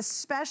today,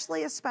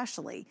 especially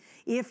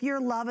if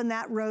you're loving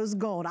that rose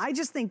gold. I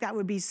just think that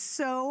would be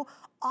so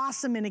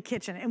awesome in a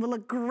kitchen and would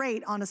look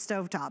great on a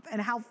stovetop,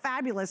 and how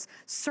fabulous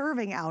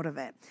serving out of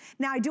it.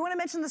 Now, I do want to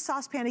mention the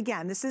saucepan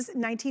again. This is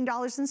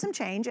 $19 and some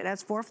change. It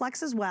has 4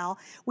 flex as well.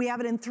 We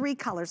have it in 3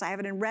 colors. I have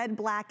it in red,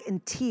 black,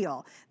 and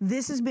teal.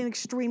 This has been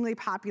extremely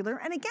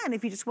popular. And again,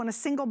 if you just want a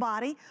single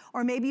body,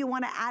 or maybe you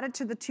want to add it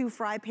to the 2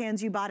 fry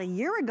pans you bought a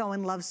year ago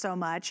and love so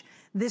much,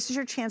 this is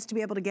your chance to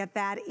be able to get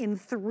that in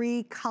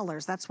 3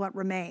 colors. That's what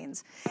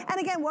remains. And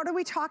again, what are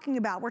we talking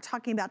about? We're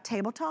talking about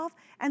tabletop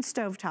and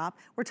stovetop.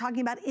 We're talking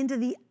about into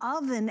the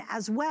oven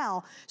as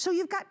well. So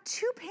you've got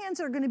 2 pans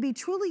that are gonna be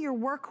truly your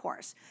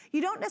workhorse. You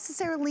don't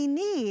necessarily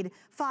need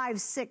 5,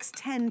 6,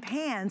 10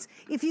 pans.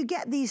 If you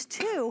get these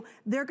 2,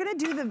 they're gonna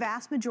do the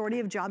vast majority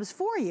of jobs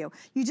for you.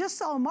 You just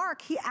saw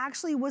Mark, he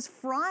actually was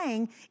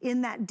frying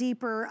in that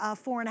deeper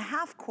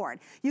 4.5 quart.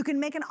 You can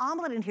make an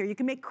omelet in here. You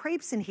can make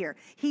crepes in here.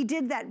 He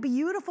did that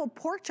beautiful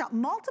pork chop,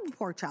 multiple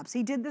pork chops.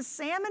 He did the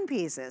salmon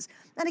pieces.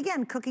 And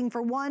again, cooking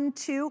for 1,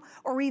 2,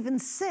 or even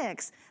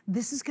 6,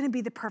 this is gonna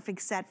be the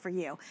perfect set for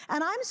you.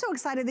 And I'm so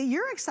excited that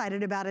you're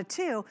excited about it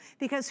too,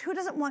 because who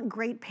doesn't want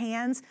great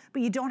pans,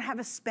 but you don't have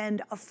to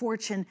spend a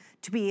fortune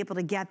to be able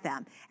to get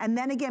them. And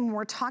then again, when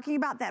we're talking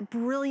about that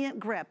brilliant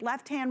grip,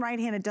 left hand, right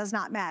hand, it does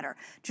not matter.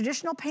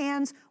 Traditional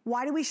pans,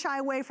 why do we shy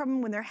away from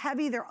them? When they're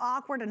heavy, they're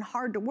awkward and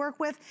hard to work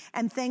with,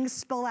 and things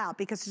spill out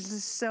because it's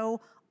just so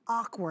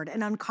awkward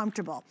and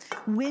uncomfortable.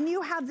 When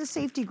you have the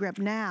safety grip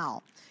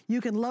now,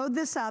 you can load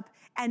this up,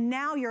 and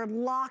now you're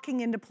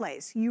locking into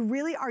place. You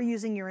really are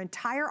using your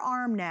entire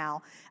arm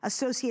now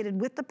associated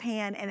with the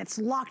pan, and it's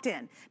locked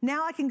in.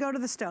 Now I can go to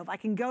the stove, I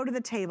can go to the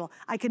table,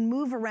 I can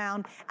move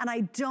around, and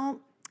I don't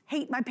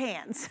hate my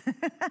pans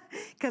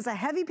because a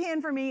heavy pan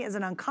for me is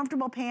an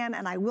uncomfortable pan,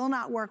 and I will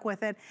not work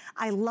with it.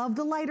 I love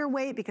the lighter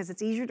weight because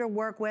it's easier to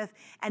work with,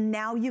 and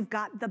now you've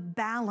got the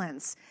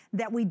balance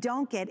that we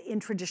don't get in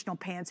traditional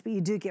pans, but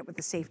you do get with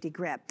the safety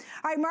grip.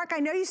 All right, Mark, I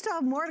know you still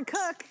have more to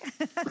cook.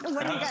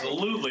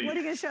 Absolutely. What are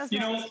you going to show us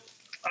next? Know,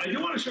 I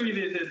do want to show you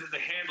the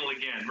handle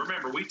again.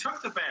 Remember, we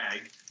took the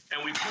bag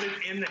and we put it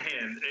in the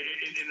pan.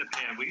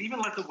 We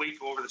even let the weight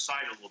go over the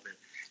side a little bit.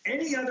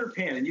 Any other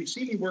pan, and you've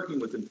seen me working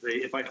with them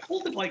today, if I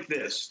hold it like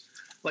this,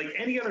 like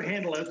any other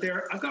handle out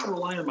there, I've got to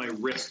rely on my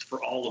wrist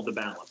for all of the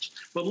balance.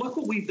 But look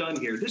what we've done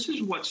here. This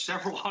is what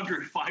several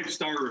hundred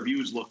 5-star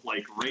reviews look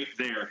like right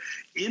there.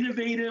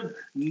 Innovative,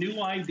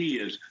 new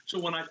ideas. So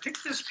when I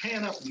pick this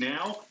pan up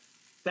now,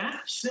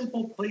 that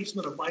simple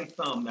placement of my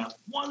thumb, that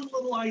one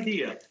little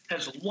idea,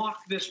 has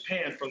locked this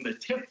pan from the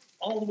tip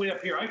all the way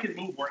up here. I can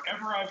move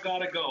wherever I've got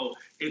to go.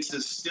 It's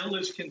as still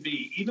as can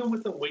be, even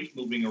with the weight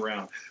moving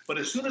around. But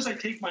as soon as I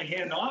take my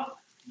hand off,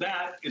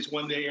 that is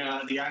when the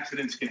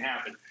accidents can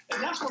happen.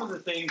 And that's one of the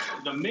things,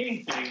 the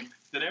main thing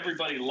that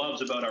everybody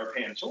loves about our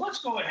pan. So let's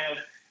go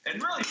ahead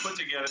and really put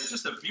together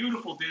just a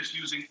beautiful dish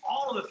using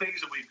all of the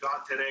things that we've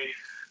got today.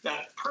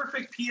 That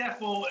perfect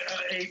PFOA-free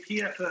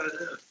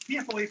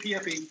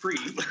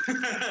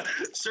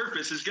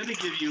surface is going to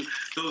give you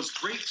those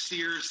great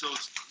sears,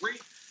 those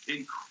great,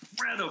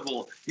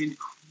 incredible,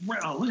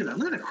 look at that.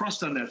 Look at the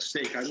crust on that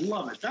steak. I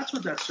love it. That's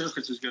what that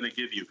surface is going to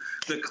give you.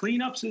 The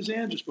cleanup,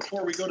 Suzanne, just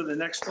before we go to the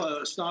next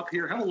stop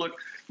here, have a look.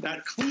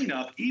 That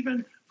cleanup,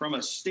 even from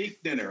a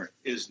steak dinner,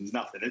 is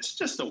nothing. It's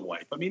just a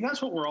wipe. I mean,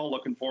 that's what we're all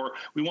looking for.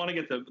 We want to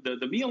get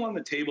the meal on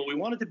the table. We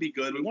want it to be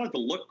good. We want it to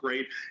look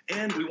great.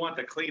 And we want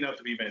the cleanup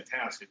to be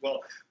fantastic. Well,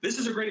 this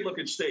is a great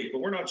looking steak, but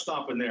we're not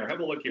stopping there.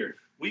 Have a look here.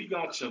 We've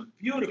got some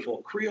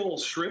beautiful Creole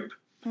shrimp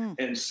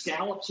and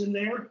scallops in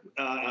there.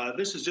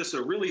 This is just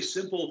a really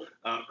simple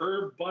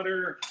herb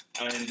butter,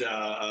 and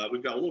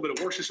we've got a little bit of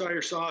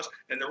Worcestershire sauce.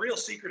 And the real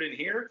secret in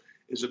here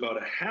is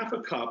about a half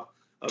a cup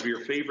of your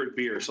favorite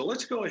beer. So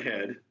let's go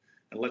ahead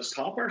and let's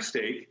top our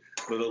steak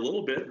with a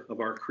little bit of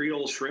our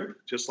Creole shrimp,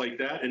 just like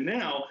that. And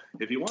now,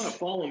 if you want to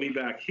follow me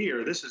back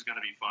here, this is going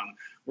to be fun.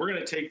 We're going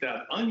to take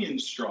that onion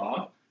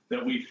straw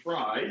that we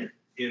fried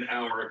in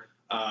our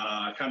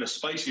kind of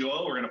spicy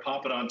oil. We're going to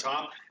pop it on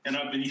top. And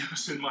I've been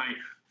using my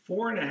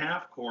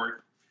 4.5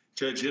 quart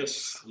to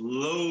just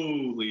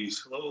slowly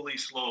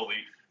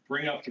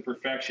bring up to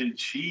perfection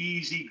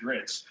cheesy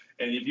grits.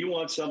 And if you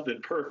want something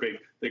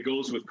perfect that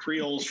goes with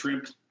Creole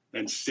shrimp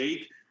and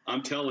steak,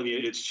 I'm telling you,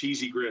 it's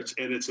cheesy grits.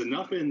 And it's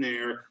enough in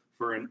there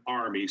for an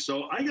army.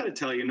 So I got to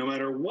tell you, no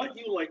matter what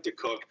you like to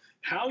cook,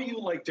 how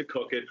you like to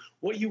cook it,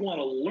 what you want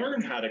to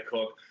learn how to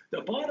cook,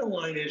 the bottom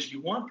line is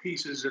you want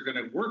pieces that are going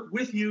to work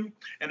with you,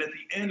 and at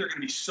the end are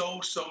going to be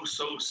so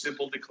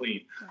simple to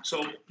clean.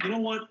 So you know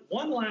what?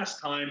 One last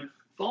time,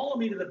 follow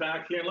me to the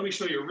back here. Let me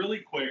show you really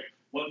quick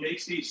what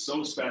makes these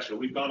so special.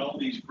 We've got all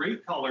these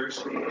great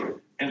colors,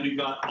 and we've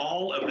got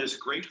all of this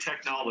great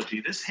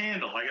technology. This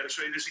handle, I got to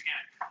show you this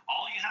again.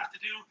 All you have to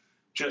do,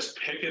 just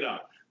pick it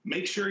up.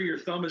 Make sure your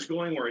thumb is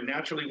going where it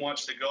naturally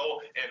wants to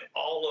go, and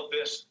all of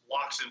this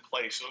locks in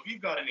place. So if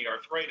you've got any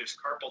arthritis,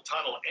 carpal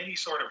tunnel, any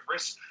sort of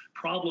wrist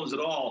problems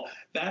at all,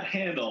 that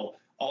handle,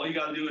 all you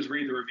got to do is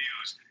read the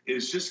reviews,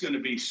 is just going to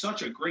be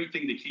such a great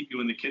thing to keep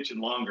you in the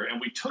kitchen longer.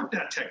 And we took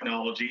that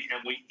technology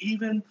and we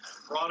even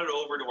brought it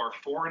over to our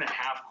 4.5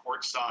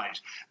 quart size.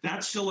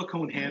 That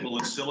silicone handle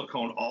is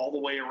silicone all the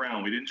way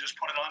around. We didn't just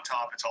put it on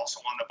top, it's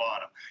also on the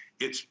bottom.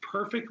 It's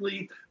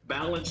perfectly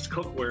balanced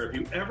cookware. If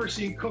you ever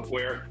see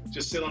cookware,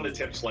 just sit on the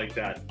tips like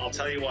that. I'll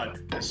tell you what,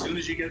 as soon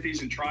as you get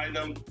these and try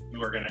them,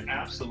 you are going to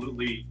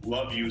absolutely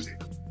love using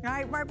them. All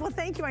right, Mark, well,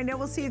 thank you. I know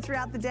we'll see you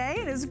throughout the day.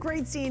 It was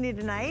great seeing you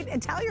tonight.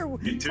 And tell your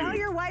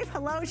wife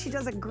hello. She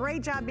does a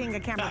great job being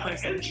a camera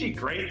person. Isn't she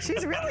great?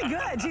 She's really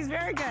good. She's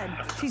very good.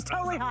 She's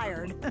totally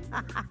hired.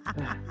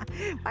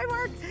 Bye,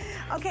 Mark.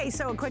 Okay,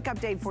 so a quick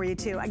update for you,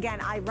 too. Again,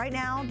 right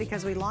now,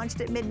 because we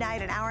launched at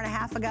midnight an hour and a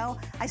half ago,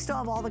 I still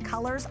have all the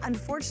colors.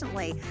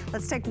 Unfortunately,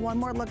 let's take one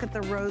more look at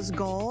the rose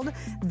gold.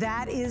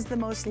 That is the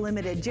most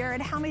limited.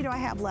 Jared, how many do I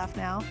have left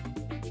now?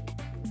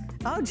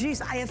 Oh, geez,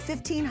 I have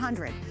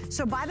 1,500.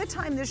 So by the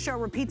time this show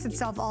repeats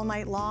itself all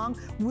night long,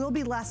 we'll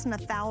be less than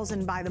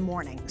 1,000 by the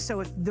morning.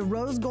 So if the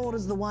rose gold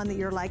is the one that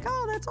you're like,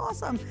 oh, that's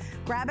awesome,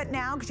 grab it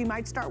now, because you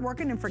might start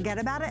working and forget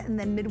about it, and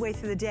then midway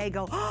through the day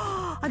go,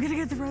 oh, I'm gonna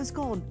get the rose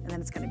gold, and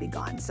then it's gonna be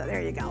gone. So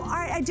there you go. All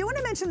right, I do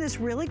wanna mention this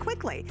really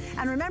quickly.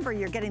 And remember,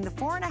 you're getting the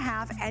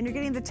 4.5 and you're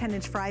getting the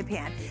 10-inch fry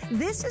pan.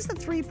 This is the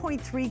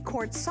 3.3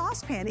 quart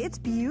saucepan. It's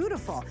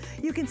beautiful.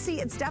 You can see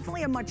it's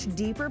definitely a much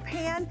deeper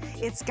pan.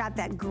 It's got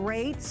that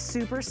great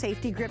super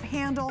safety grip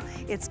handle.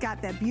 It's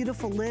got that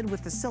beautiful lid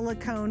with the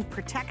silicone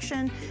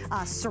protection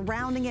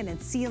surrounding it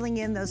and sealing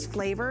in those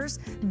flavors.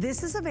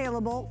 This is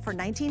available for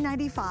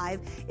 $19.95.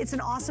 It's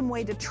an awesome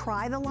way to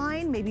try the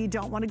line. Maybe you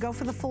don't want to go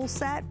for the full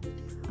set,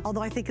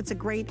 although I think it's a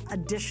great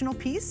additional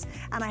piece.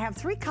 And I have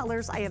 3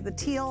 colors. I have the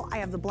teal, I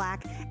have the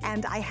black,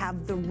 and I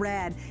have the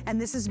red.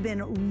 And this has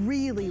been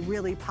really,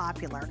 really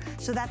popular.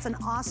 So that's an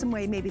awesome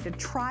way maybe to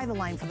try the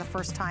line for the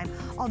first time.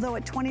 Although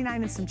at $29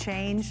 and some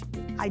change,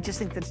 I just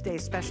think that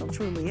today's special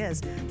truly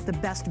is the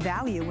best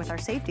value with our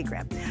safety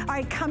grip. All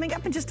right, coming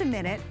up in just a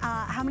minute,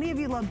 how many of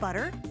you love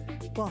butter?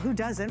 Well, who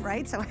doesn't,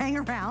 right? So hang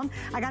around.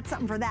 I got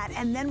something for that.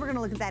 And then we're gonna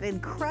look at that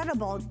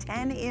incredible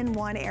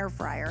 10-in-1 air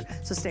fryer.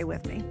 So stay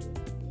with me.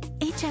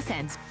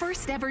 HSN's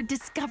first ever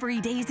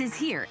Discovery Days is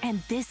here, and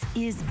this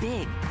is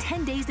big.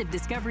 10 days of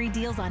Discovery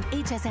deals on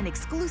HSN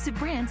exclusive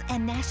brands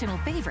and national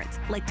favorites,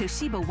 like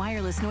Toshiba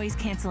wireless noise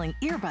canceling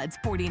earbuds,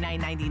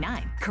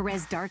 $49.99.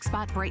 Carez dark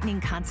spot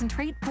brightening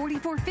concentrate,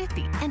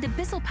 $44.50. And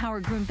Abyssal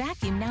Power Groom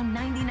vacuum, now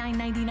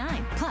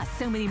 $99.99. Plus,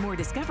 so many more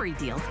Discovery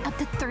deals, up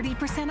to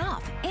 30%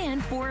 off.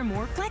 And 4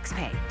 more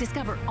FlexPay.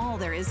 Discover all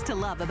there is to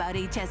love about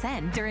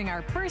HSN during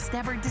our first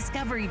ever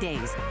Discovery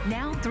Days,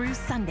 now through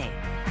Sunday.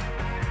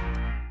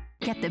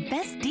 Get the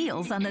best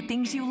deals on the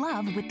things you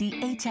love with the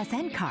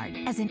HSN card.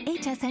 As an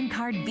HSN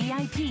card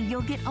VIP,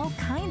 you'll get all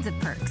kinds of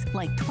perks,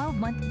 like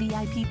 12-month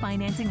VIP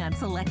financing on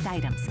select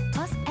items,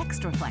 plus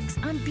extra flex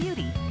on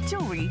beauty,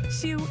 jewelry,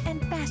 shoe, and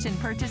fashion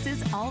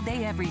purchases all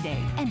day, every day.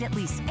 And at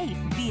least 8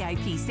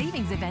 VIP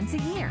savings events a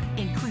year.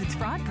 Includes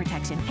fraud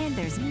protection, and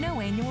there's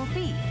no annual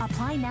fee.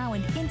 Apply now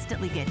and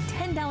instantly get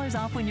 $10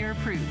 off when you're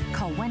approved.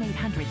 Call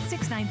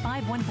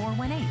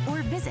 1-800-695-1418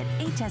 or visit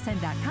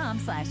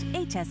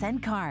hsn.com/HSN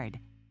card.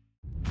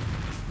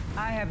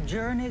 I have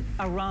journeyed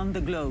around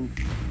the globe.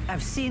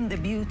 I've seen the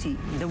beauty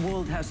the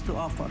world has to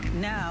offer.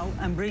 Now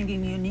I'm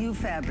bringing you new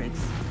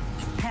fabrics,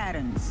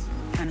 patterns,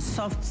 and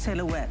soft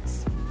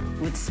silhouettes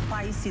with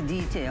spicy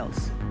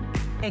details.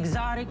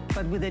 Exotic,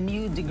 but with a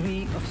new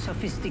degree of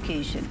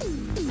sophistication.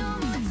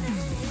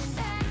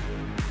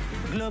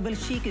 Global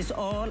Chic is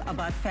all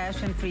about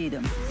fashion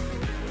freedom.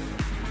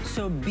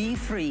 So be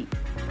free.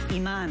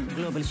 Iman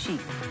Global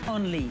Chic,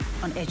 only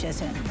on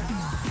HSN.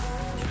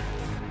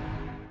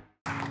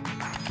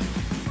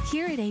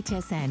 Here at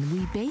HSN,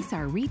 we base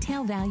our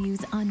retail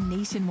values on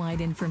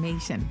nationwide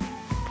information.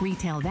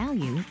 Retail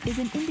value is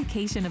an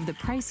indication of the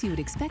price you would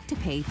expect to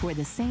pay for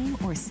the same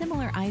or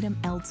similar item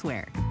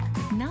elsewhere,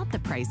 not the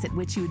price at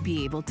which you would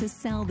be able to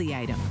sell the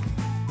item.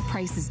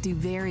 Prices do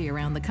vary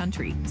around the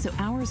country, so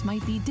ours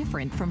might be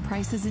different from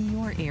prices in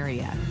your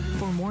area.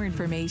 For more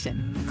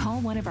information,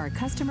 call one of our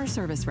customer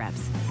service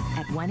reps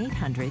at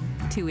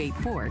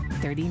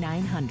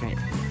 1-800-284-3900.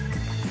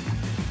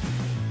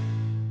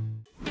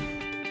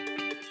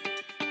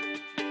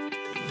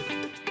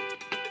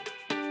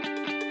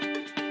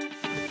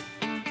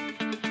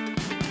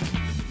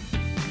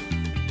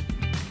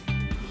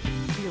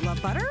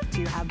 Butter? Do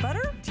you have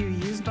butter? Do you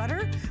use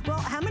butter? Well,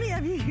 how many of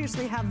of you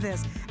usually have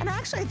this. And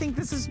actually, I think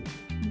this is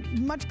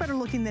much better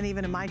looking than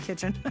even in my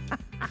kitchen.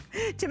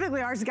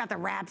 Typically ours has got the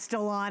wrap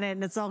still on it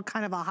and it's all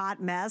kind of a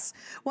hot mess.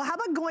 Well, how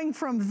about going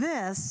from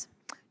this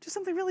to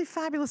something really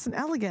fabulous and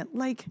elegant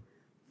like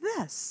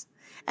this?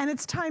 And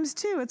it's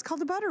 ×2. It's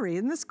called a buttery.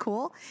 Isn't this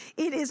cool?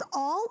 It is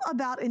all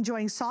about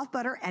enjoying soft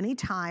butter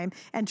anytime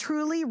and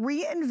truly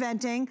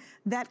reinventing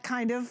that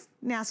kind of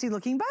nasty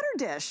looking butter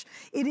dish.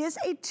 It is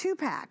a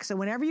 2-pack. So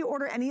whenever you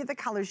order any of the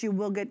colors, you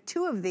will get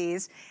 2 of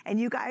these. And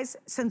you guys,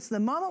 since the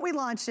moment we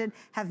launched it,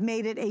 have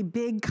made it a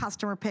big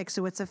customer pick,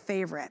 so it's a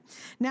favorite.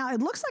 Now,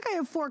 it looks like I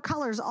have 4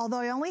 colors, although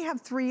I only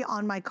have 3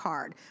 on my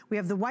card. We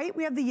have the white,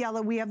 we have the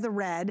yellow, we have the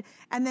red.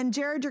 And then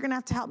Jared, you're gonna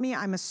have to help me.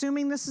 I'm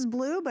assuming this is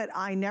blue, but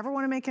I never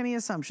wanna make any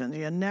assumptions.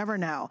 You never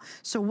know.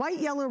 So white,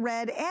 yellow,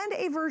 red, and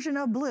a version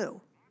of blue.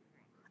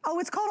 Oh,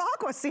 it's called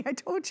aqua. See, I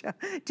told you.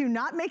 Do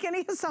not make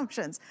any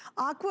assumptions.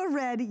 Aqua,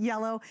 red,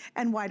 yellow,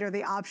 and white are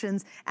the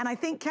options. And I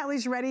think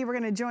Kelly's ready. We're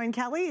going to join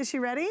Kelly. Is she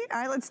ready? All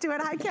right, let's do it.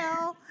 Hi,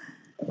 Kel.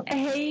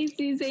 Hey,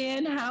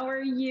 Suzanne, how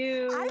are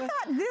you? I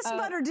thought this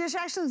butter dish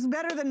actually was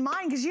better than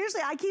mine because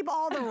usually I keep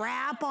all the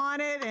wrap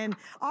on it and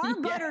our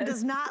butter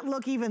does not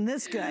look even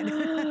this good.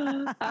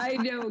 I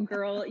know,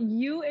 girl.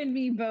 You and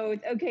me both.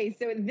 Okay,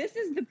 so this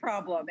is the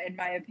problem, in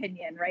my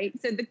opinion, right?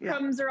 So the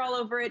crumbs are all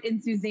over it.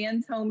 In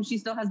Suzanne's home, she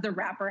still has the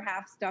wrapper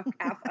half stuck,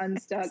 half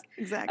unstuck.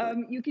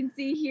 Exactly. You can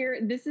see here,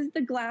 this is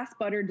the glass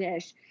butter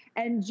dish.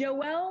 And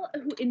Joelle,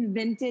 who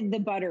invented the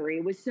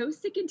buttery, was so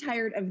sick and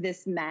tired of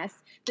this mess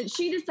that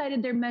she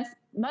decided there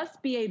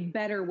must be a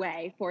better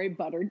way for a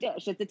butter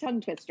dish. It's a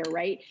tongue twister,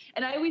 right?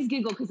 And I always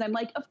giggle because I'm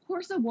like, of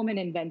course a woman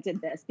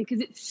invented this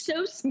because it's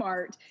so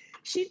smart.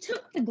 She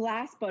took the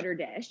glass butter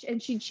dish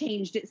and she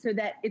changed it so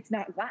that it's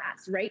not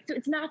glass, right? So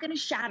it's not going to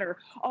shatter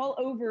all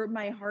over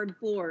my hard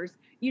floors,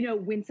 you know,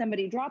 when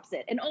somebody drops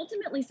it. And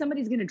ultimately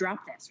somebody's going to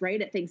drop this, right?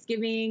 At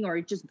Thanksgiving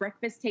or just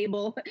breakfast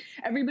table,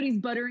 everybody's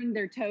buttering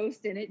their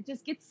toast and it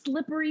just gets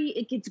slippery.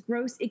 It gets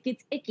gross. It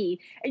gets icky.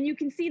 And you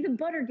can see the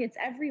butter gets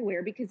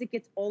everywhere because it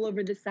gets all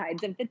over the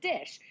sides of the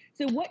dish.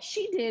 So what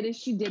she did is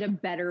she did a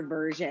better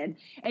version.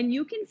 And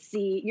you can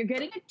see you're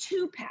getting a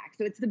 2-pack.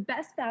 So it's the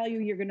best value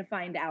you're going to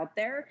find out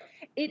there.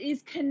 It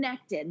is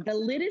connected. The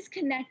lid is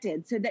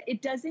connected so that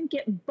it doesn't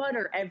get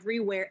butter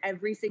everywhere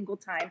every single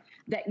time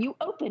that you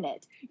open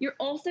it. You're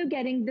also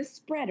getting the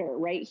spreader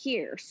right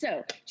here.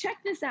 So check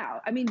this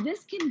out. I mean,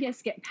 this can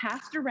just get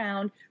passed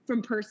around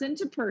from person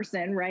to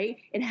person, right?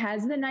 It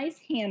has the nice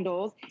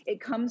handles.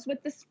 It comes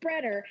with the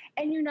spreader,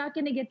 and you're not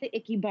going to get the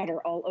icky butter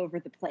all over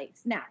the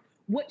place. Now,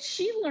 what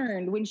she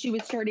learned when she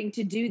was starting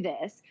to do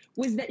this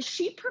was that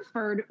she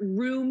preferred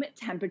room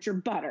temperature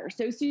butter.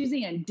 So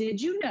Suzanne,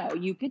 did you know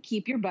you could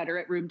keep your butter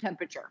at room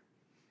temperature?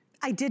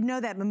 I did know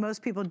that, but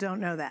most people don't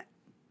know that.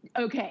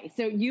 Okay,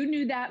 so you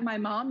knew that. My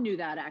mom knew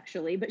that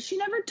actually, but she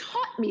never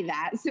taught me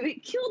that. So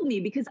it killed me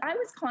because I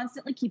was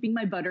constantly keeping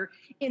my butter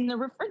in the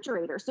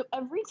refrigerator. So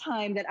every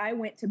time that I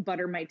went to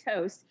butter my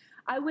toast,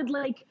 I would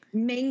like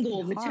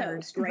mangle the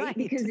toast, right?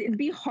 Because it'd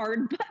be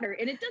hard butter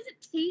and it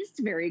doesn't taste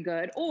very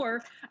good.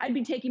 Or I'd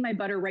be taking my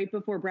butter right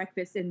before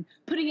breakfast and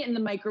putting it in the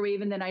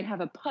microwave and then I'd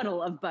have a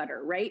puddle of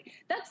butter, right?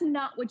 That's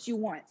not what you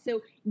want.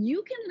 So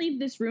you can leave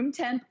this room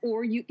temp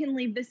or you can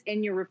leave this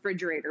in your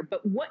refrigerator.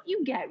 But what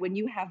you get when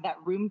you have that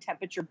room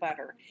temperature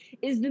butter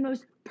is the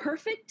most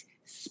perfect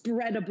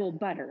spreadable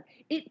butter.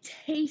 It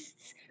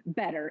tastes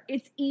better.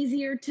 It's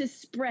easier to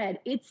spread.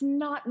 It's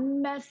not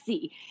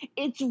messy.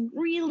 It's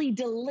really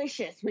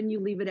delicious when you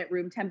leave it at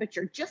room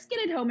temperature. Just get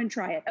it home and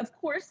try it. Of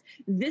course,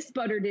 this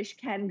butter dish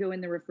can go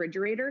in the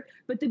refrigerator,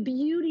 but the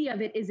beauty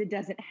of it is it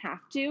doesn't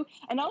have to.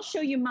 And I'll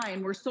show you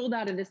mine. We're sold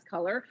out of this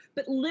color,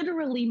 but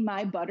literally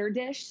my butter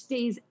dish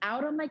stays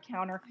out on my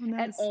counter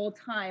at all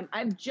time.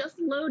 I've just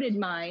loaded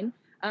mine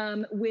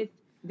with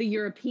the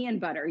European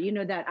butter, you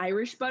know, that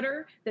Irish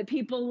butter that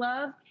people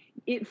love.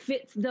 It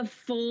fits the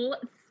full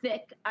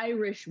thick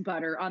Irish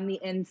butter on the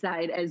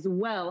inside as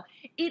well.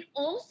 It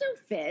also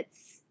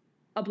fits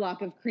a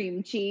block of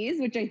cream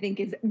cheese, which I think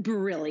is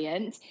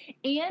brilliant.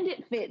 And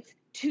it fits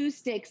 2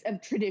 sticks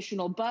of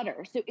traditional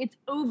butter. So it's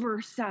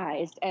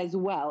oversized as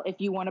well. If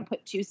you want to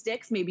put 2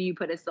 sticks, maybe you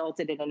put a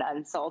salted and an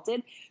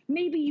unsalted.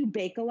 Maybe you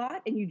bake a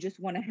lot and you just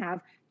want to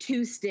have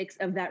 2 sticks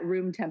of that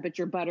room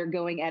temperature butter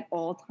going at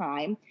all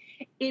time.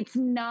 It's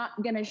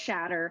not going to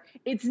shatter.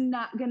 It's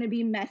not going to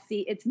be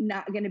messy. It's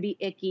not going to be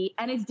icky.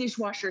 And it's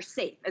dishwasher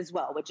safe as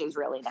well, which is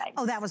really nice.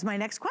 Oh, that was my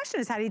next question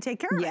is how do you take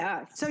care of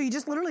it? So you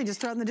just literally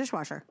just throw it in the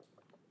dishwasher.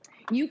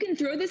 You can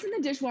throw this in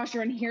the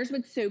dishwasher, and here's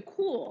what's so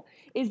cool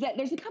is that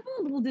there's a couple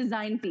of little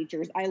design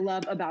features I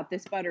love about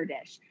this butter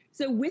dish.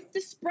 So with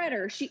the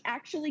spreader, she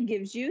actually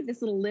gives you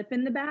this little lip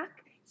in the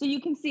back. So you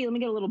can see, let me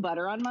get a little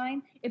butter on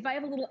mine. If I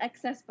have a little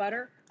excess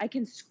butter, I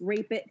can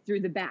scrape it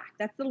through the back.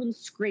 That's the little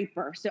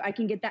scraper. So I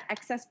can get that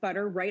excess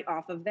butter right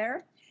off of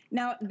there.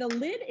 Now, the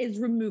lid is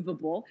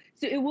removable,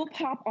 so it will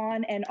pop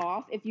on and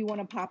off if you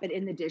want to pop it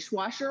in the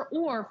dishwasher.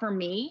 Or for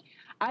me,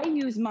 I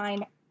use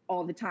mine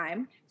all the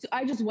time. So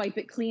I just wipe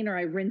it clean, or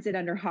I rinse it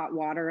under hot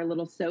water, a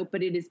little soap,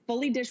 but it is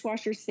fully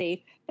dishwasher safe.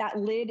 That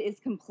lid is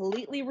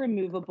completely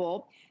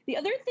removable. The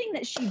other thing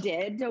that she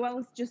did, Joelle,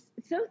 is just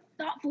so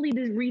thoughtfully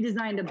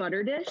redesigned a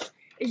butter dish.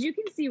 As you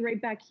can see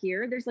right back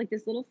here, there's like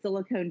this little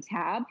silicone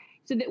tab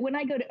so that when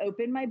I go to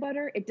open my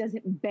butter, it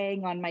doesn't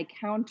bang on my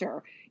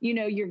counter. You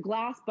know, your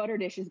glass butter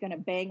dish is going to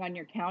bang on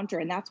your counter,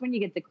 and that's when you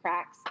get the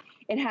cracks.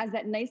 It has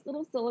that nice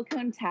little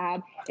silicone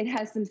tab. It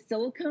has some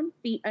silicone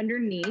feet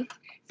underneath,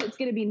 so it's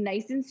going to be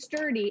nice and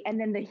sturdy. And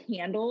then the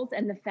handles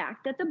and the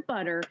fact that the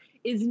butter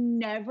is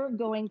never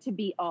going to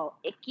be all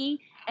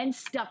icky and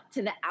stuck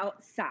to the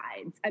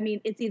outsides. I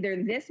mean, it's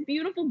either this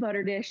beautiful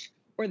butter dish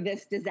or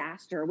this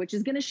disaster, which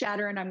is going to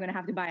shatter, and I'm going to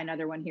have to buy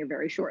another one here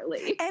very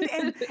shortly.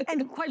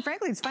 And quite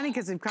frankly, it's funny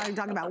because we're kind of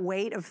talking about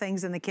weight of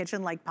things in the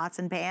kitchen, like pots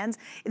and pans.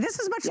 This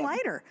is much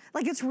lighter.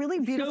 Like, it's really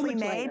beautifully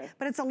made,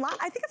 but it's a lot,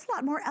 I think it's a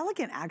lot more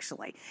elegant,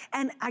 actually.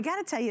 And I got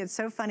to tell you, it's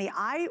so funny.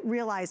 I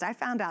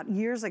found out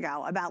years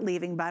ago about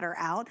leaving butter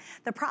out.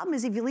 The problem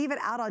is if you leave it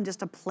out on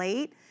just a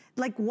plate,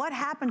 like what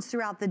happens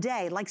throughout the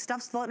day? Like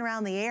stuff's floating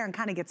around in the air and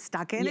kind of gets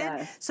stuck in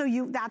it. So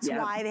that's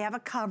why they have a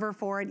cover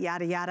for it,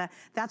 yada, yada.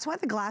 That's why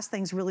the glass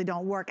things really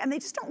don't work. And they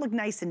just don't look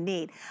nice and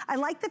neat. I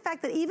like the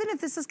fact that even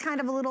if this is kind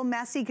of a little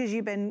messy because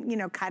you've been, you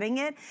know, cutting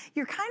it,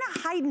 you're kind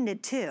of hiding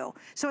it too.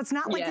 So it's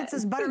not like it's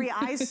this buttery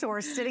eyesore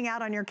sitting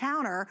out on your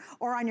counter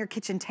or on your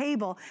kitchen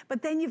table,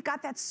 but then you've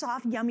got that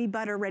soft, yummy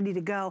butter ready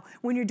to go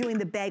when you're doing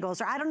the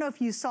bagels. Or I don't know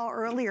if you saw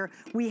earlier,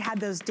 we had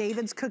those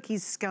David's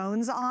Cookies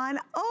scones on.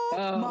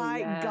 Oh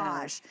my gosh.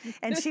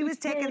 And she was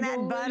taking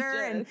that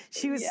butter and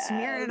she was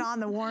smearing it on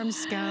the warm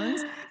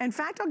scones. In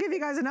fact, I'll give you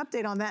guys an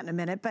update on that in a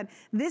minute, but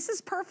this is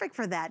perfect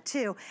for that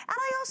too. And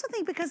I also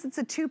think because it's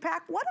a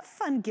 2-pack, what a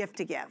fun gift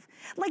to give.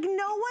 Like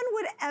no one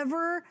would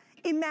ever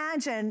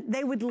imagine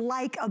they would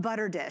like a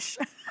butter dish.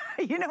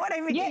 You know what I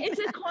mean? Yeah, it's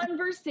a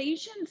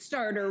conversation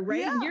starter,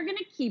 right? Yeah. You're gonna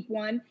keep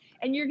one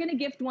and you're gonna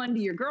gift one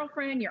to your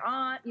girlfriend, your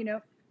aunt, you know,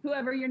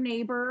 whoever, your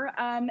neighbor,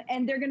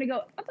 and they're gonna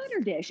go, a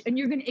butter dish. And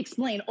you're gonna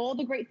explain all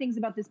the great things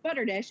about this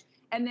butter dish.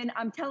 And then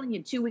I'm telling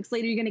you, 2 weeks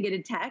later, you're gonna get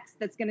a text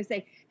that's gonna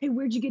say, hey,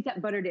 where'd you get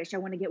that butter dish? I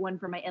wanna get one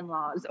for my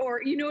in-laws.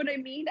 Or you know what I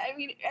mean? I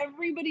mean,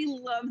 everybody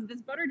loves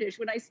this butter dish.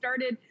 When I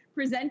started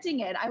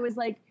presenting it, I was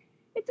like,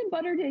 it's a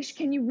butter dish.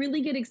 Can you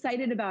really get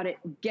excited about it?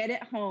 Get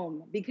it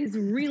home. Because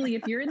really,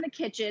 if you're in the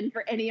kitchen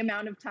for any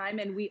amount of time,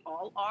 and we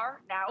all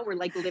are now, we're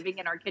like living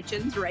in our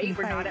kitchens, right?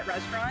 We're not at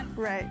restaurants.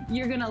 Right.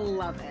 You're going to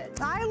love it.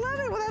 I love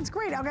it. Well, that's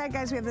great. Okay,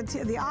 guys, we have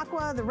the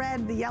aqua, the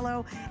red, the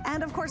yellow,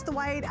 and of course the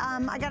white.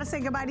 I got to say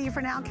goodbye to you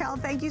for now, Kel.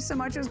 Thank you so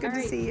much. It was good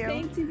to see you.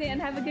 Thanks, Suzanne.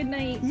 Have a good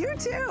night. You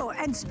too.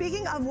 And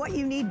speaking of what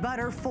you need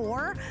butter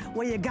for,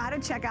 well, you got to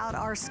check out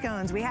our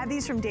scones. We had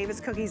these from David's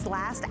Cookies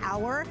last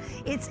hour.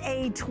 It's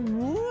a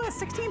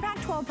 16-pack,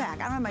 12-pack.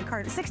 I don't have my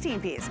card.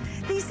 16-piece.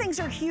 These things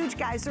are huge,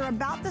 guys. They're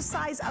about the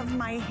size of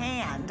my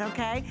hand,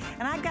 okay?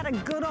 And I've got a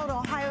good old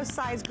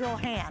Ohio-sized girl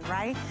hand,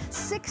 right?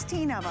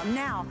 16 of them.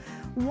 Now,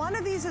 one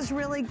of these is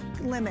really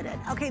limited.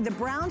 Okay, the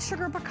brown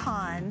sugar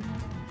pecan,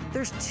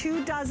 there's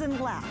 2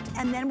 dozen left.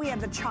 And then we have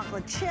the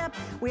chocolate chip.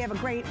 We have a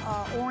great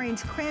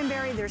orange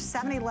cranberry. There's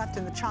 70 left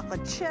in the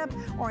chocolate chip,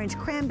 orange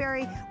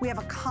cranberry. We have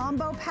a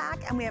combo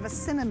pack and we have a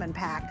cinnamon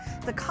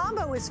pack. The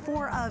combo is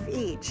 4 of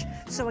each.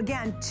 So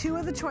again, 2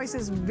 of the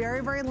choices,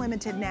 very, very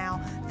limited now.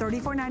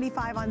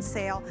 $34.95 on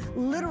sale,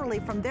 literally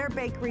from their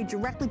bakery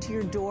directly to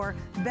your door.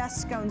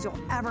 Best scones you'll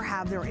ever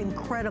have. They're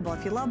incredible.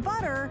 If you love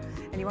butter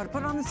and you want to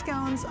put it on the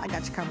scones, I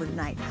got you covered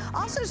tonight.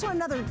 Also, just want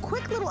another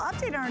quick little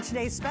update on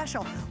today's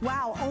special.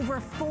 Wow, over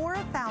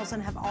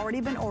 4,000 have already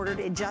been ordered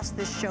in just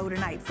this show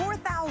tonight.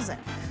 4,000.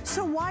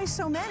 So why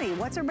so many?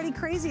 What's everybody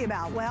crazy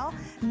about? Well,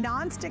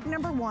 non-stick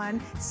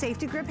 #1,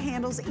 safety grip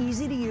handles,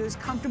 easy to use,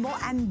 comfortable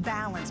and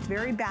balanced,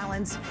 very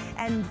balanced.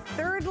 And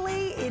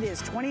thirdly, it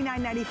is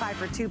 $29.95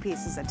 for 2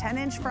 pieces, a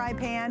 10-inch fry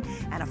pan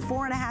and a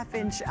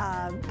 4.5-inch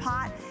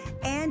pot.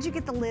 And you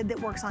get the lid that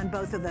works on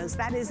both of those.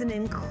 That is an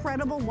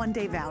incredible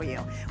one-day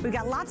value. We've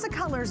got lots of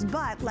colors,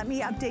 but let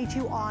me update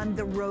you on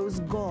the rose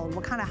gold.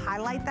 We'll kind of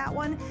highlight that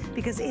one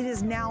because it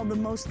is now the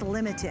most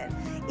limited.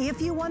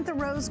 If you want the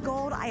rose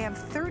gold, I have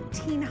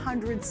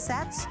 1,300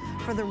 sets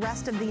for the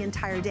rest of the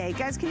entire day.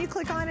 Guys, can you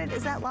click on it?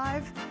 Is that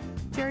live?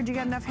 Jared, you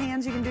got enough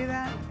hands you can do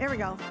that? There we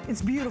go.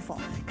 It's beautiful.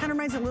 Kind of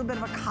reminds me a little bit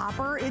of a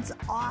copper. It's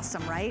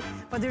awesome, right?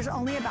 But there's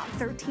only about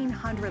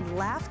 1,300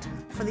 left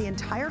for the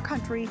entire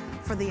country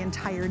for the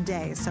entire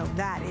day. So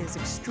that is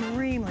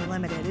extremely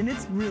limited, and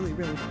it's really,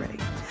 really pretty.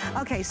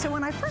 Okay, so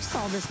when I first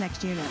saw this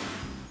next unit,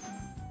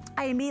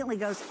 I immediately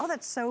goes, oh,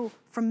 that's so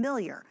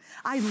familiar.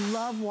 I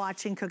love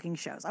watching cooking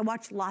shows. I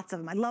watch lots of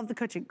them. I love the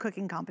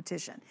cooking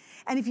competition.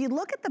 And if you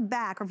look at the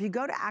back, or if you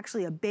go to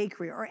actually a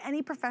bakery or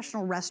any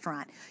professional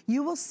restaurant,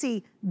 you will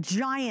see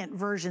giant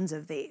versions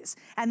of these.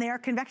 And they are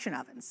convection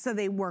ovens, so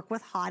they work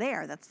with hot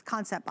air. That's the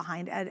concept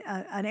behind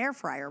an air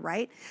fryer,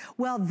 right?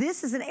 Well,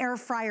 this is an air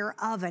fryer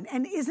oven.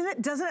 And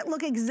doesn't it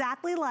look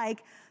exactly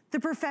like the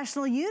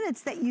professional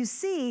units that you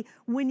see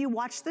when you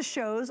watch the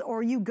shows,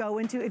 or if you go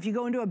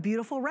into a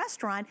beautiful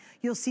restaurant,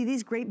 you'll see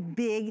these great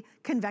big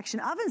convection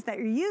ovens that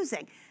you're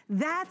using.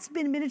 That's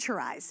been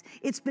miniaturized.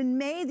 It's been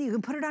made that you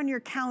can put it on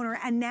your counter,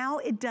 and now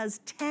it does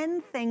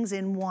 10 things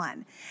in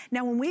one.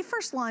 Now, when we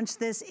first launched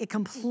this, it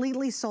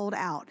completely sold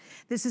out.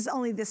 This is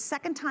only the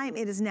second time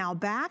it is now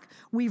back.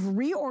 We've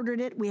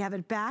reordered it. We have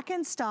it back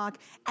in stock.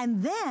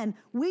 And then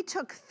we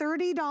took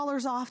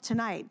 $30 off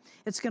tonight.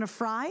 It's gonna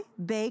fry,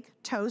 bake,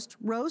 toast,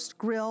 roast,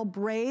 grill,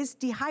 braise,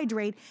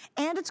 dehydrate,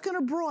 and it's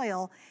gonna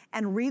broil.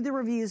 And read the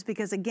reviews,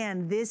 because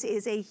again, this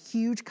is a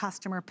huge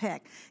customer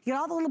pick. You get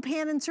all the little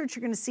pan inserts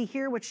you're gonna see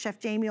here, which Chef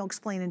Jamie will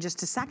explain in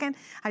just a second.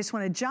 I just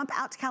wanna jump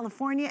out to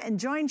California and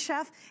join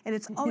Chef, and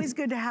it's always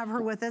good to have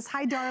her with us.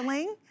 Hi,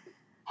 darling.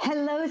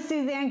 Hello,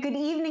 Suzanne. Good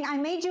evening. I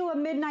made you a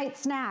midnight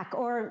snack,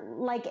 or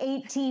like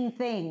 18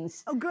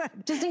 things. Oh, good.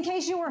 Just in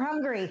case you were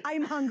hungry.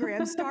 I'm hungry.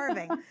 I'm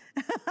starving.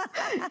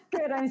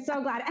 Good. I'm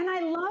so glad. And I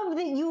love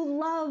that you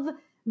love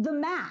the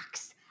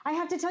Max. I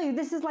have to tell you,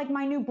 this is like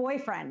my new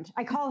boyfriend.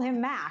 I call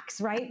him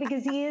Max, right?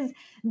 Because he is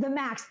the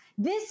Max.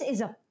 This is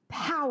a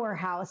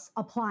powerhouse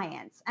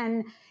appliance.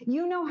 And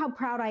you know how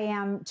proud I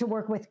am to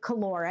work with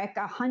Caloric,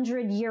 a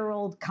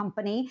 100-year-old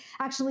company,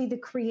 actually the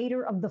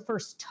creator of the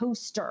first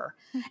toaster.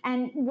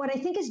 And what I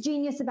think is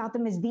genius about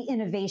them is the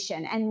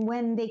innovation. And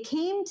when they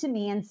came to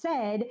me and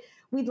said,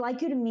 we'd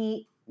like you to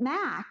meet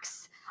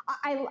Max,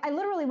 I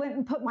literally went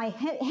and put my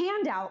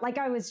hand out like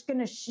I was going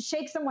to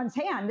shake someone's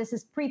hand. This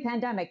is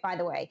pre-pandemic, by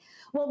the way.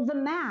 Well, the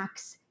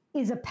Max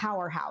is a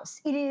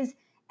powerhouse. It is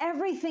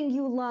everything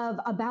you love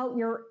about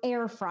your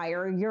air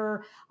fryer,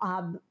 your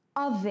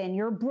oven,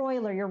 your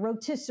broiler, your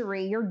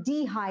rotisserie, your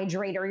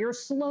dehydrator, your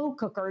slow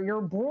cooker,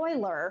 your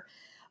broiler,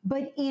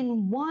 but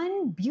in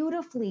one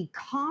beautifully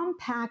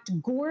compact,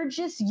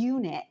 gorgeous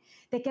unit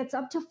that gets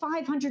up to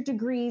 500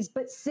 degrees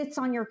but sits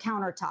on your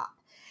countertop,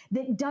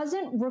 that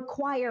doesn't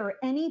require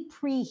any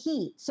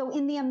preheat. So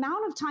in the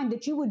amount of time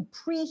that you would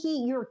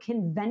preheat your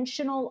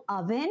conventional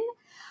oven,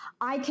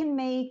 I can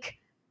make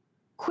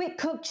quick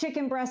cooked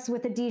chicken breasts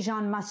with a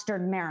Dijon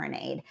mustard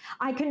marinade.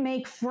 I can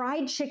make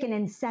fried chicken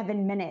in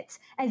 7 minutes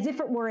as if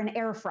it were an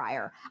air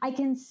fryer. I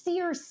can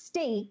sear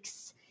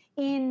steaks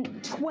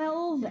in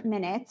 12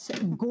 minutes,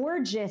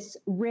 gorgeous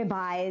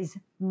ribeyes,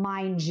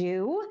 mind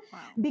you,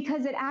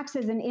 because it acts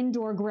as an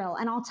indoor grill.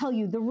 And I'll tell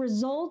you, the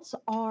results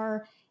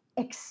are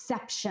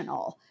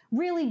exceptional,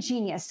 really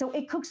genius. So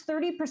it cooks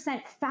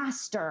 30%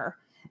 faster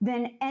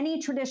than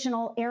any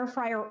traditional air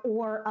fryer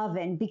or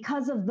oven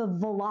because of the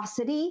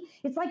velocity.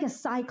 It's like a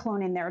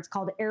cyclone in there. It's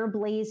called air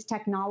blaze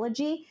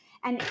technology,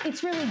 and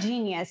it's really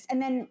genius. And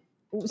then,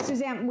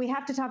 Suzanne, we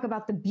have to talk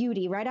about the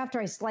beauty right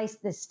after I slice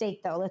this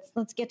steak, though.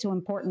 Let's get to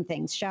important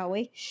things, shall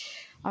we?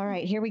 All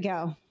right, here we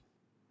go.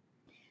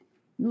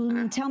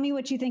 Tell me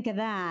what you think of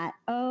that.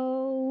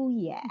 Oh,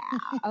 yeah.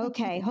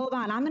 Okay, hold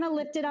on. I'm going to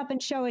lift it up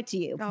and show it to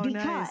you. Oh,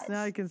 nice.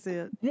 Now I can see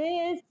it.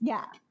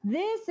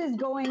 This is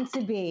going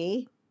to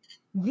be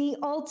the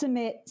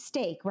ultimate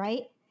steak,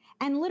 right?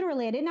 And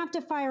literally, I didn't have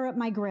to fire up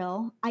my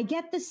grill. I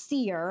get the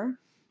sear,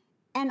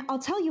 and I'll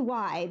tell you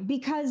why.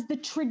 Because the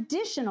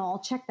traditional,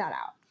 check that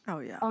out. Oh,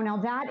 yeah. Oh, now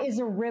that is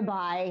a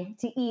ribeye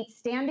to eat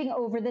standing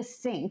over the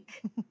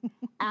sink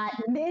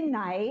at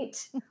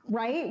midnight,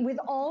 right? With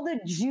all the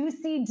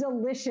juicy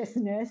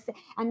deliciousness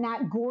and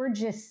that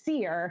gorgeous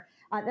sear.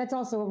 That's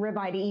also a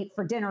ribeye to eat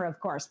for dinner, of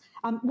course.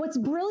 What's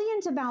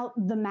brilliant about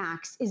the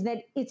Max is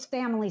that it's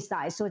family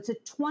size. So it's a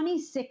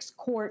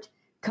 26-quart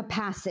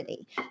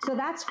capacity. So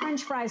that's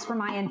French fries for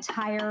my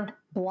entire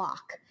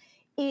block.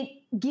 It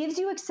gives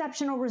you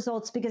exceptional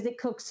results because it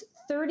cooks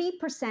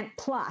 30%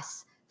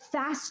 plus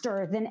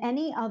faster than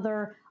any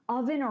other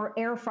oven or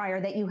air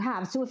fryer that you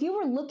have. So if you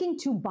were looking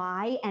to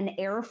buy an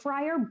air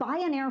fryer, buy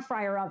an air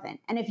fryer oven.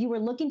 And if you were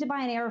looking to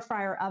buy an air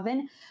fryer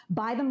oven,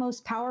 buy the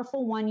most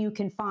powerful one you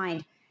can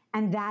find.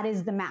 And that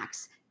is the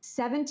Max.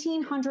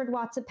 1,700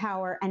 watts of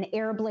power and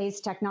air blaze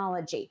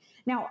technology.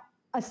 Now,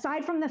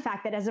 aside from the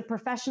fact that as a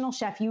professional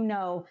chef, you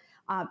know,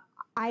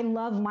 I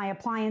love my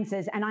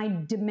appliances and I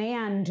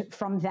demand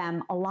from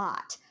them a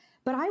lot.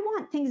 But I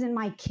want things in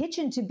my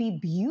kitchen to be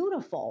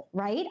beautiful,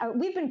 right?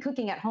 We've been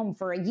cooking at home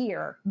for a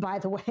year, by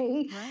the way.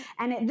 Right.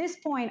 And at this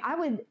point, I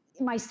would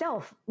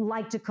myself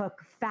like to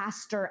cook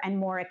faster and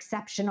more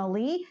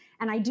exceptionally.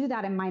 And I do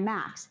that in my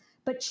Max.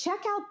 But check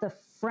out the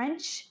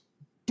French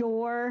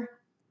door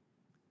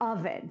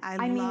oven. I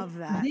mean, love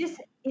that. Is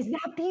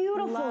that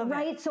beautiful,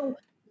 right? So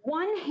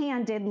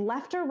one-handed,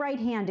 left or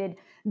right-handed,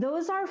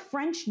 those are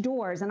French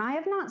doors, and I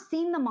have not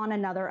seen them on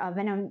another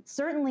oven, and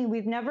certainly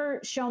we've never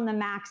shown the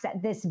Max at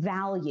this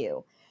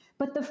value.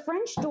 But the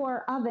French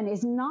door oven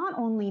is not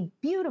only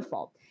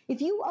beautiful.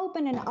 If you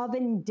open an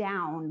oven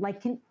down,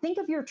 like think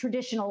of your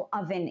traditional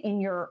oven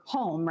in your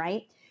home,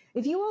 right?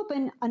 If you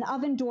open an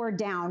oven door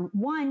down,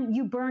 one,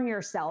 you burn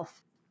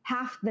yourself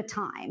half the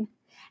time.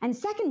 And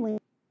secondly,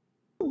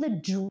 the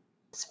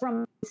drips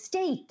from the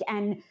steak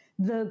and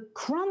the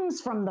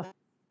crumbs from the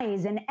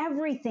fries and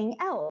everything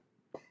else.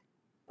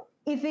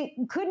 If it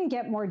couldn't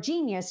get more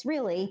genius,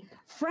 really,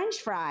 French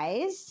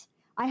fries,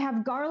 I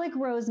have garlic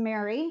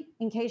rosemary,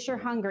 in case you're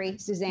hungry,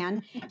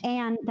 Suzanne,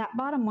 and that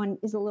bottom one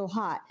is a little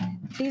hot.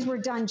 These were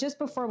done just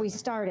before we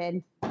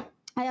started.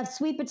 I have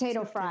sweet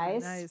potato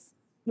fries. Nice.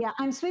 Yeah,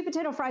 I'm sweet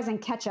potato fries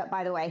and ketchup,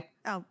 by the way.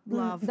 Oh,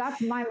 love. That's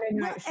my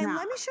midnight snack. And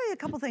let me show you a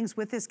couple things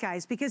with this,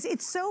 guys, because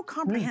it's so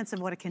comprehensive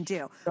what it can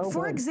do. So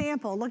For good.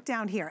 example, look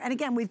down here. And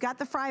again, we've got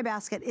the fry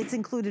basket. It's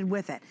included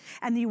with it.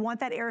 And you want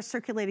that air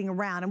circulating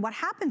around. And what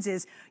happens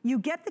is you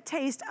get the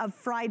taste of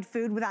fried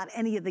food without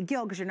any of the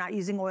guilt because you're not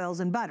using oils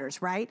and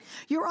butters, right?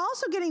 You're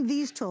also getting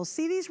these tools.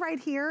 See these right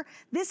here?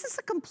 This is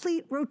a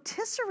complete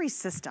rotisserie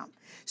system.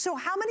 So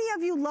how many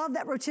of you love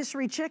that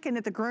rotisserie chicken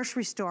at the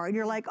grocery store? And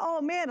you're like,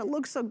 oh man, it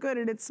looks so good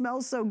and it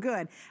smells so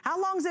good. How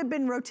long has it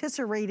been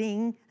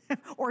rotisserieing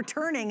or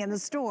turning in the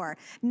store?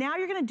 Now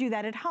you're gonna do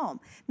that at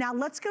home. Now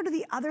let's go to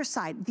the other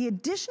side. The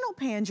additional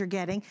pans you're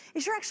getting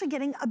is you're actually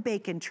getting a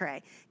bacon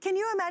tray. Can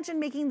you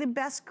imagine making the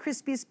best,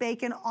 crispiest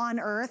bacon on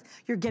earth?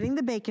 You're getting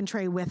the bacon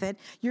tray with it.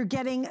 You're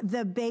getting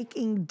the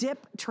baking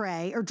dip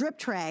tray or drip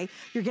tray.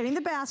 You're getting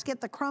the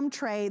basket, the crumb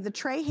tray, the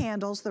tray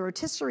handles, the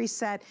rotisserie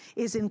set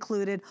is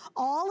included.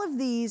 All of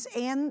these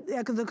and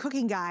the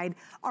cooking guide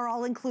are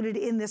all included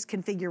in this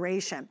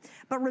configuration.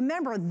 But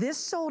remember, this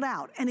sold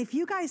out. And if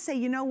you guys say,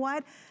 you know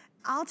what?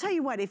 I'll tell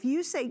you what, if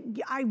you say,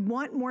 I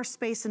want more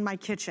space in my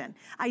kitchen,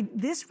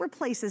 this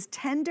replaces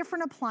 10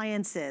 different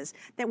appliances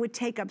that would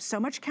take up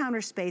so much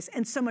counter space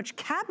and so much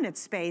cabinet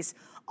space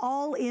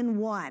all in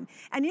one.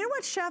 And you know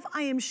what, Chef?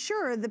 I am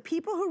sure the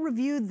people who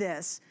reviewed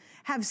this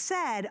have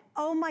said,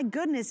 oh my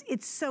goodness,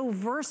 it's so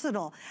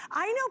versatile.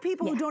 I know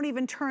people who don't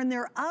even turn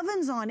their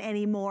ovens on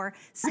anymore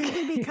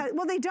simply because,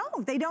 well, they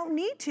don't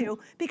need to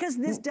because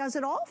this does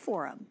it all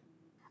for them.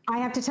 I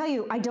have to tell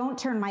you, I don't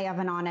turn my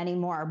oven on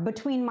anymore.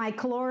 Between my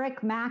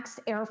caloric max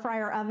air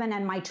fryer oven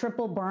and my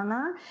triple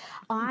burner,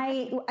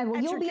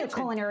 you'll be a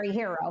culinary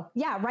hero.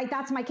 Yeah, right,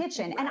 that's my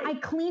kitchen. Right. And I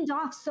cleaned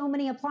off so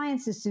many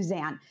appliances,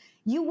 Suzanne.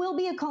 You will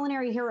be a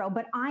culinary hero,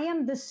 but I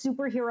am the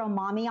superhero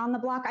mommy on the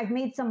block. I've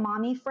made some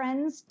mommy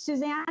friends,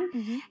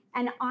 Suzanne,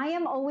 and I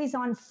am always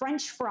on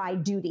French fry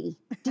duty.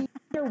 Do you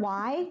know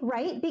why?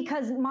 Right?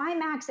 Because my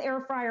max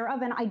air fryer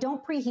oven, I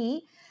don't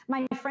preheat.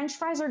 My French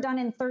fries are done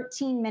in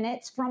 13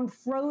 minutes from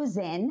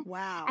frozen.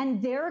 Wow.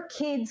 And their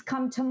kids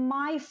come to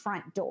my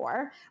front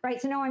door, right?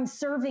 So now I'm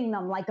serving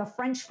them like a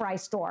French fry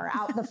store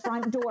out the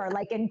front door,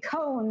 like in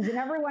cones, and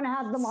everyone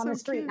has them on the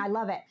street, and I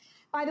love it.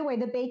 By the way,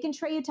 the bacon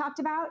tray you talked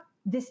about,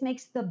 this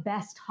makes the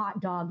best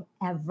hot dog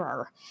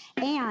ever.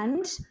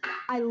 And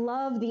I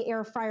love the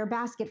air fryer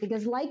basket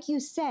because like you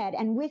said,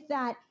 and with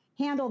that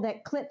handle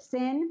that clips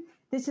in,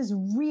 this is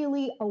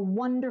really a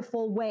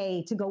wonderful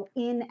way to go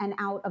in and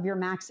out of your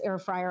max air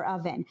fryer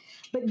oven.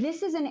 But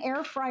this is an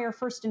air fryer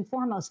first and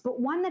foremost,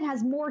 but one that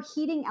has more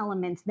heating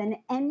elements than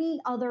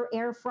any other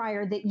air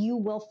fryer that you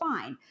will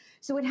find.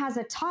 So it has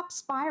a top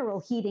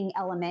spiral heating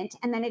element,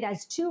 and then it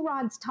has 2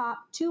 rods top,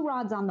 2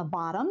 rods on the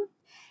bottom.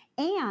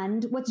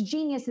 And what's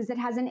genius is it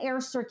has an air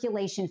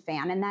circulation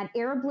fan, and that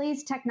air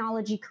blaze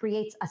technology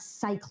creates a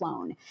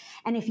cyclone.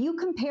 And if you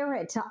compare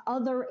it to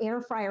other air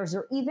fryers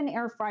or even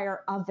air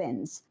fryer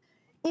ovens,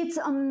 it's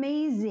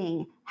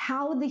amazing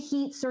how the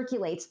heat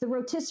circulates. The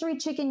rotisserie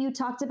chicken you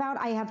talked about,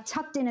 I have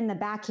tucked in the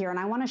back here, and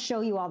I want to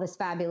show you all this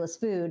fabulous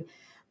food.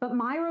 But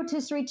my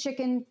rotisserie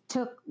chicken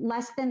took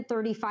less than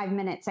 35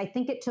 minutes. I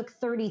think it took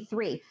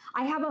 33.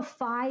 I have a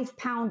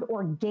 5-pound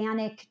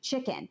organic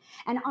chicken.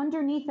 And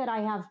underneath it, I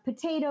have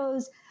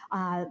potatoes,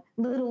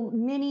 little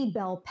mini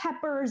bell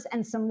peppers,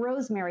 and some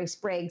rosemary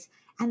sprigs.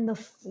 And the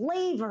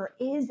flavor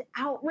is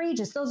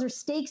outrageous. Those are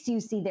steaks you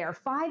see there,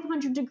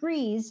 500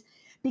 degrees,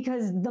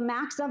 because the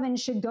max oven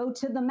should go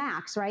to the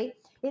max, right?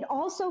 It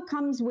also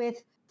comes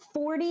with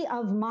 40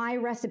 of my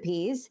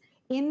recipes.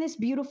 In this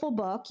beautiful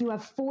book, you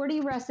have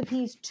 40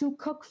 recipes to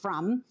cook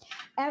from.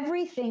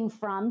 Everything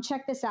from,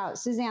 check this out,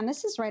 Suzanne,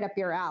 this is right up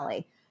your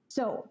alley.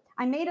 So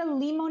I made a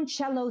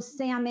limoncello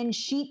salmon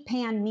sheet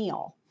pan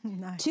meal.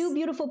 Nice. 2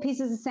 beautiful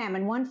pieces of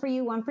salmon, one for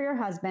you, one for your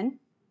husband.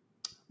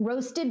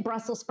 Roasted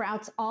Brussels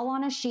sprouts, all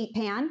on a sheet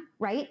pan,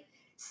 right?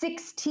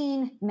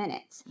 16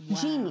 minutes. Wow.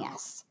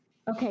 Genius.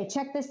 Okay,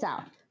 check this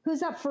out.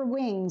 Who's up for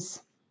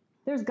wings?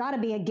 There's got to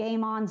be a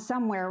game on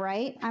somewhere,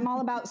 right? I'm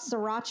all about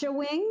sriracha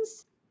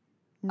wings.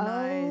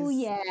 Nice. Oh,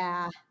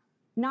 yeah.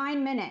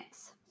 9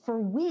 minutes for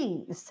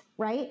wings,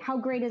 right? How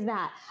great is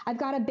that? I've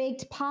got a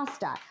baked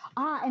pasta.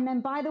 And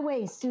then by the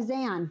way,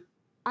 Suzanne,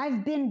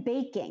 I've been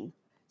baking.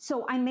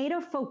 So I made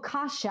a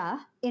focaccia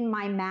in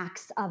my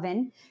max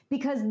oven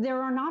because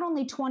there are not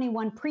only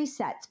 21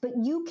 presets, but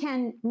you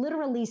can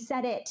literally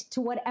set it to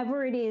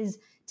whatever it is,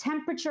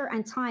 temperature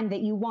and time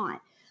that you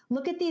want.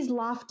 Look at these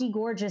lofty,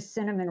 gorgeous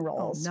cinnamon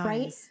rolls,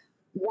 right?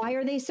 Why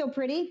are they so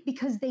pretty?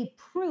 Because they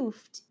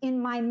proofed in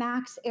my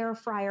max air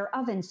fryer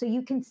oven. So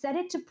you can set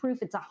it to proof.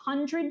 It's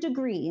 100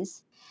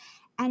 degrees.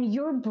 And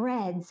your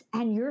breads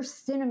and your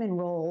cinnamon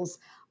rolls,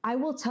 I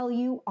will tell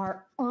you,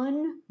 are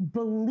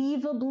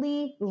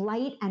unbelievably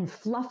light and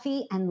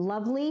fluffy and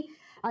lovely.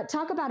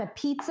 Talk about a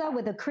pizza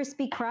with a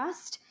crispy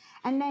crust.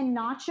 And then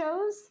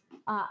nachos,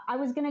 I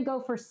was going to go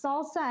for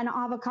salsa and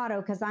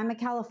avocado because I'm a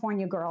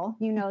California girl.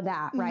 You know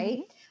that, right?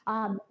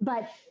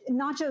 But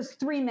nachos,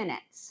 3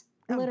 minutes,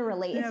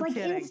 literally. It's like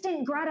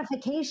instant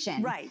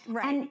gratification. Right.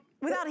 And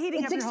without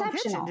heating up your whole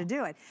kitchen to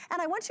do it.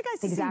 And I want you guys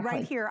to see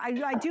right here,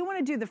 I do want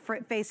to do the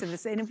face of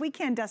this, and if we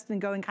can, Dustin,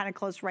 going kind of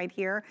close right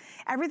here,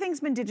 everything's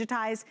been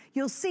digitized.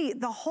 You'll see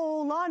the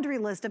whole laundry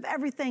list of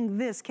everything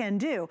this can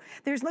do.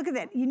 There's, look at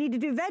that, you need to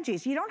do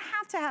veggies. You don't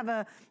have to have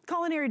a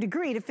culinary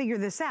degree to figure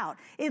this out.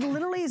 It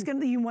literally is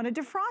gonna, you want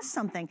to defrost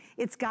something.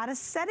 It's got a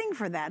setting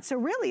for that. So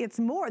really it's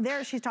more,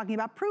 there she's talking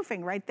about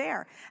proofing right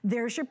there.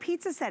 There's your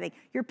pizza setting,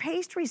 your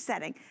pastry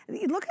setting.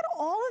 Look at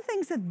all the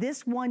things that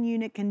this one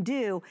unit can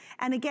do.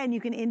 And again, you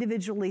can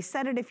individually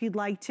set it if you'd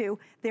like to.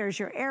 There's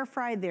your air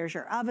fry, there's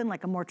your oven,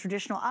 like a more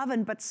traditional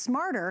oven, but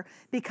smarter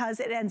because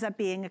it ends up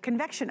being a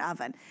convection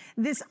oven.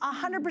 This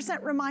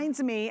 100%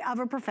 reminds me of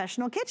a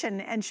professional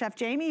kitchen. And Chef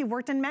Jamie, you've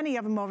worked in many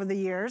of them over the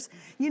years.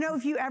 You know,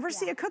 if you ever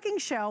see a cooking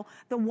show,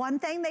 the one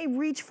thing they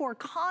reach for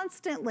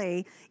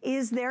constantly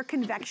is their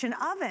convection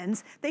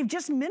ovens. They've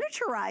just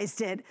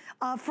miniaturized it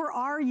for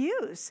our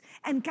use.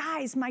 And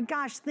guys, my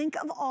gosh, think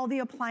of all the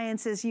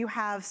appliances you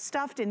have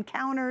stuffed in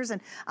counters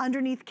and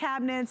underneath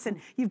cabinets, and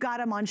you've got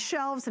them on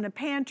shelves in a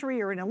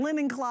pantry or in a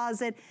linen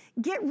closet.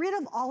 Get rid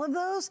of all of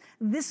those.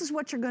 This is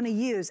what you're gonna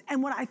use.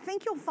 And what I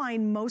think you'll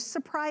find most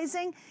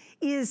surprising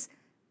is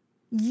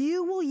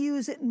you will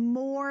use it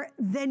more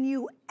than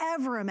you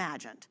ever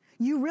imagined.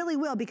 You really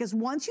will, because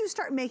once you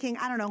start making,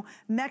 I don't know,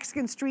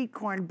 Mexican street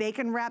corn,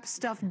 bacon wrapped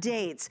stuffed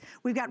dates,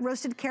 we've got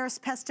roasted carrots,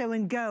 pesto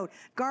and goat,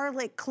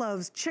 garlic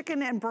cloves,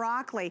 chicken and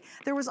broccoli.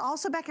 There was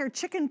also back here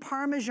chicken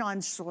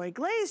parmesan, soy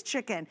glazed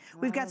chicken.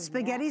 We've got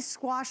spaghetti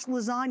squash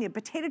lasagna,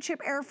 potato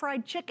chip air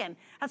fried chicken.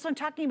 That's what I'm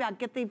talking about.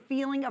 Get the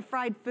feeling of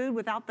fried food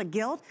without the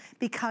guilt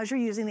because you're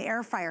using the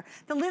air fryer.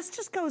 The list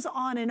just goes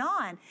on and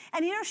on.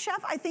 And you know,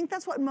 Chef, I think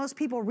that's what most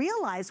people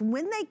realize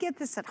when they get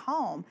this at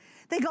home.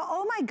 They go,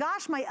 oh my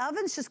gosh, my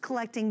oven's just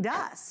collecting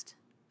dust.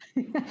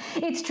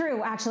 It's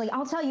true, actually.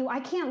 I'll tell you, I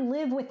can't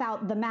live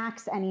without the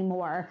Max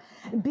anymore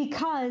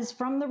because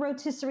from the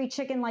rotisserie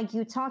chicken like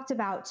you talked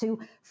about to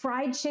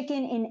fried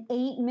chicken in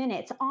 8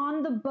 minutes,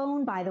 on the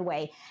bone, by the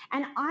way.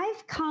 And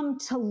I've come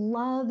to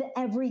love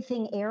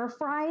everything air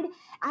fried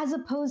as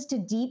opposed to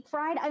deep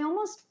fried. I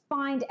almost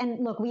find,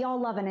 and look, we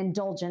all love an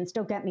indulgence,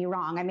 don't get me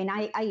wrong. I mean,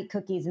 I eat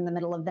cookies in the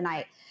middle of the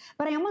night,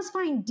 but I almost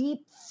find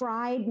deep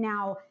fried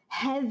now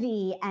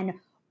heavy and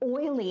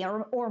oily,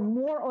 or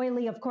more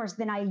oily, of course,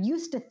 than I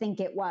used to think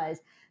it was.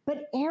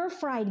 But air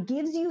fried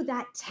gives you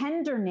that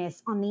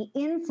tenderness on the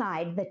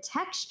inside, the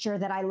texture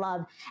that I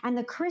love, and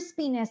the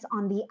crispiness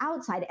on the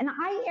outside. And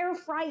I air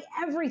fry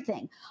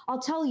everything. I'll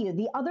tell you,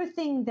 the other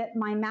thing that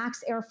my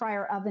Max air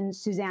fryer oven,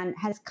 Suzanne,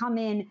 has come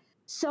in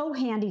so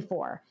handy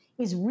for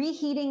is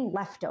reheating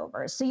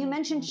leftovers. So you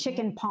mentioned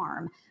chicken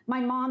parm.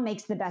 My mom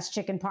makes the best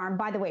chicken parm.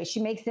 By the way,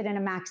 she makes it in a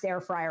Max air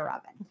fryer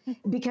oven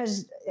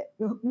because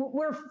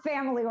we're a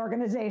family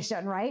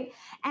organization, right?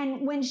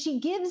 And when she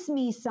gives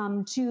me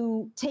some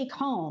to take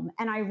home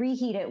and I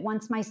reheat it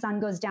once my son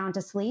goes down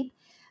to sleep,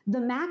 the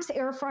Max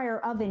air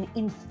fryer oven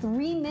in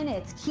 3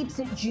 minutes keeps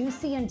it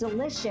juicy and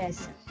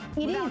delicious.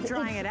 Without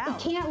drying it out.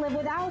 It can't live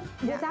without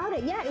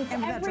it. Yeah, it's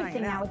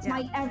everything now. It's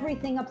my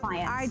everything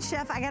appliance. All right,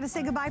 Chef, I got to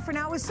say goodbye for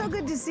now. It was so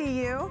good to see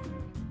you.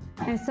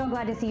 I'm so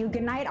glad to see you.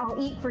 Good night.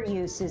 I'll eat for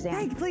you,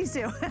 Suzanne. Hey, please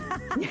do.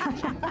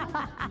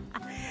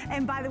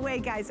 And by the way,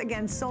 guys,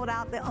 again, sold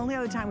out. The only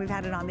other time we've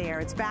had it on the air.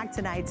 It's back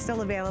tonight,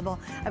 still available.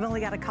 I've only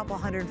got a couple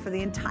hundred for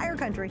the entire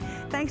country.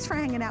 Thanks for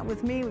hanging out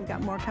with me. We've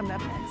got more coming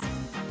up next.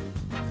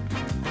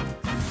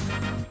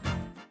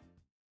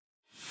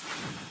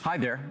 Hi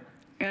there,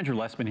 Andrew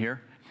Lessman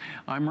here.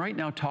 I'm right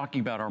now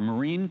talking about our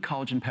marine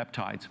collagen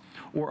peptides,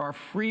 or our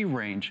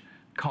free-range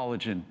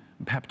collagen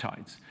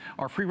peptides.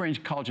 Our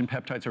free-range collagen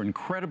peptides are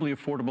incredibly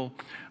affordable.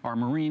 Our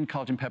marine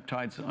collagen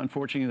peptides,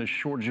 unfortunately, there's a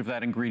shortage of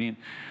that ingredient,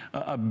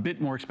 a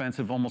bit more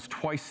expensive, almost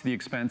twice the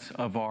expense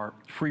of our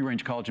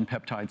free-range collagen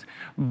peptides.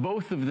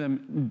 Both of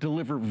them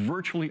deliver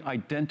virtually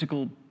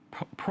identical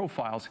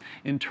profiles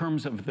in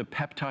terms of the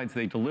peptides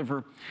they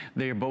deliver.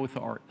 They both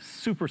are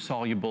super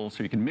soluble,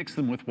 so you can mix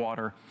them with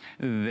water.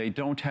 They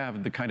don't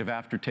have the kind of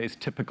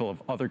aftertaste typical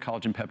of other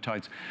collagen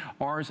peptides.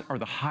 Ours are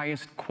the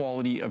highest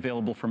quality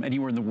available from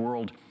anywhere in the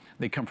world.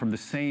 They come from the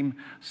same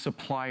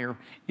supplier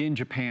in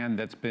Japan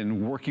that's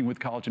been working with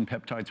collagen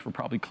peptides for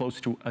probably close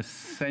to a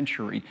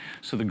century.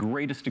 So the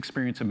greatest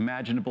experience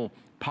imaginable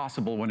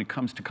possible when it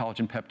comes to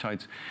collagen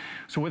peptides.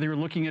 So whether you're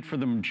looking at for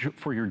them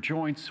for your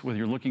joints, whether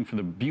you're looking for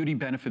the beauty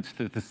benefits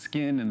to the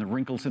skin and the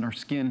wrinkles in our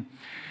skin,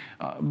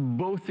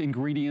 both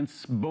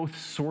ingredients, both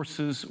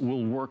sources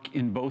will work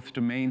in both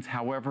domains.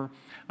 However,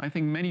 I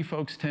think many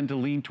folks tend to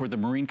lean toward the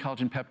marine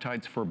collagen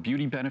peptides for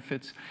beauty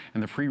benefits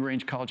and the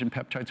free-range collagen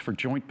peptides for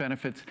joint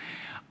benefits.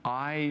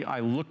 I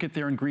look at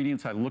their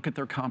ingredients, I look at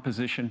their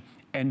composition,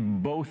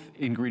 and both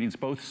ingredients,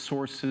 both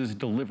sources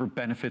deliver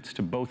benefits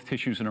to both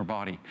tissues in our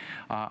body.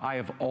 I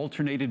have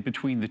alternated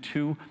between the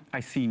two. I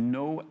see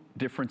no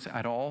difference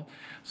at all.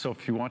 So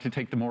if you want to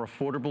take the more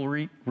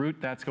affordable route,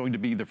 that's going to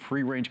be the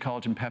free-range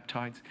collagen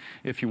peptides.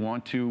 If you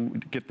want to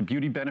get the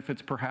beauty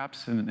benefits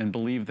perhaps and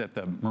believe that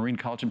the marine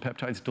collagen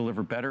peptides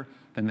deliver better,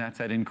 then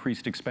that's at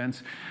increased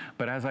expense.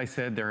 But as I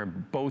said, they're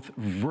both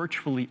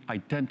virtually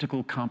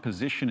identical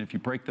composition. If you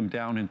break them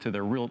down into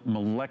their real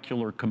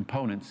molecular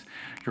components,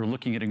 you're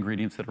looking at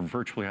ingredients that are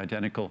virtually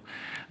identical.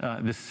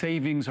 The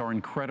savings are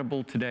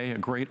incredible today, a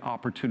great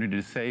opportunity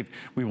to save.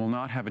 We will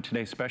not have a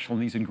Today Special on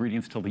these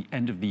ingredients till the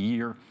end of the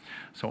year.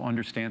 So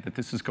understand that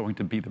this is going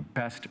to be the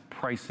best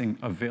pricing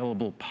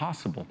available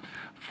possible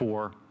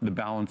for the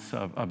balance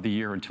of the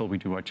year until we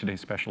do our Today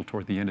Special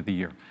toward the end of the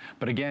year.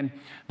 But again,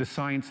 the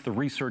science, the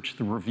research,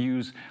 the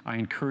reviews, I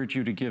encourage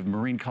you to give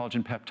marine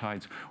collagen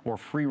peptides or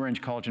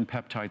free-range collagen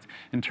peptides.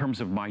 In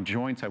terms of my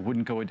joints, I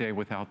wouldn't go a day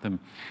without them.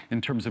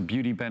 In terms of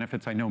beauty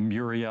benefits, I know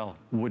Muriel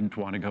wouldn't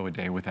want to go a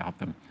day without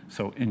them.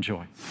 So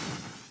enjoy.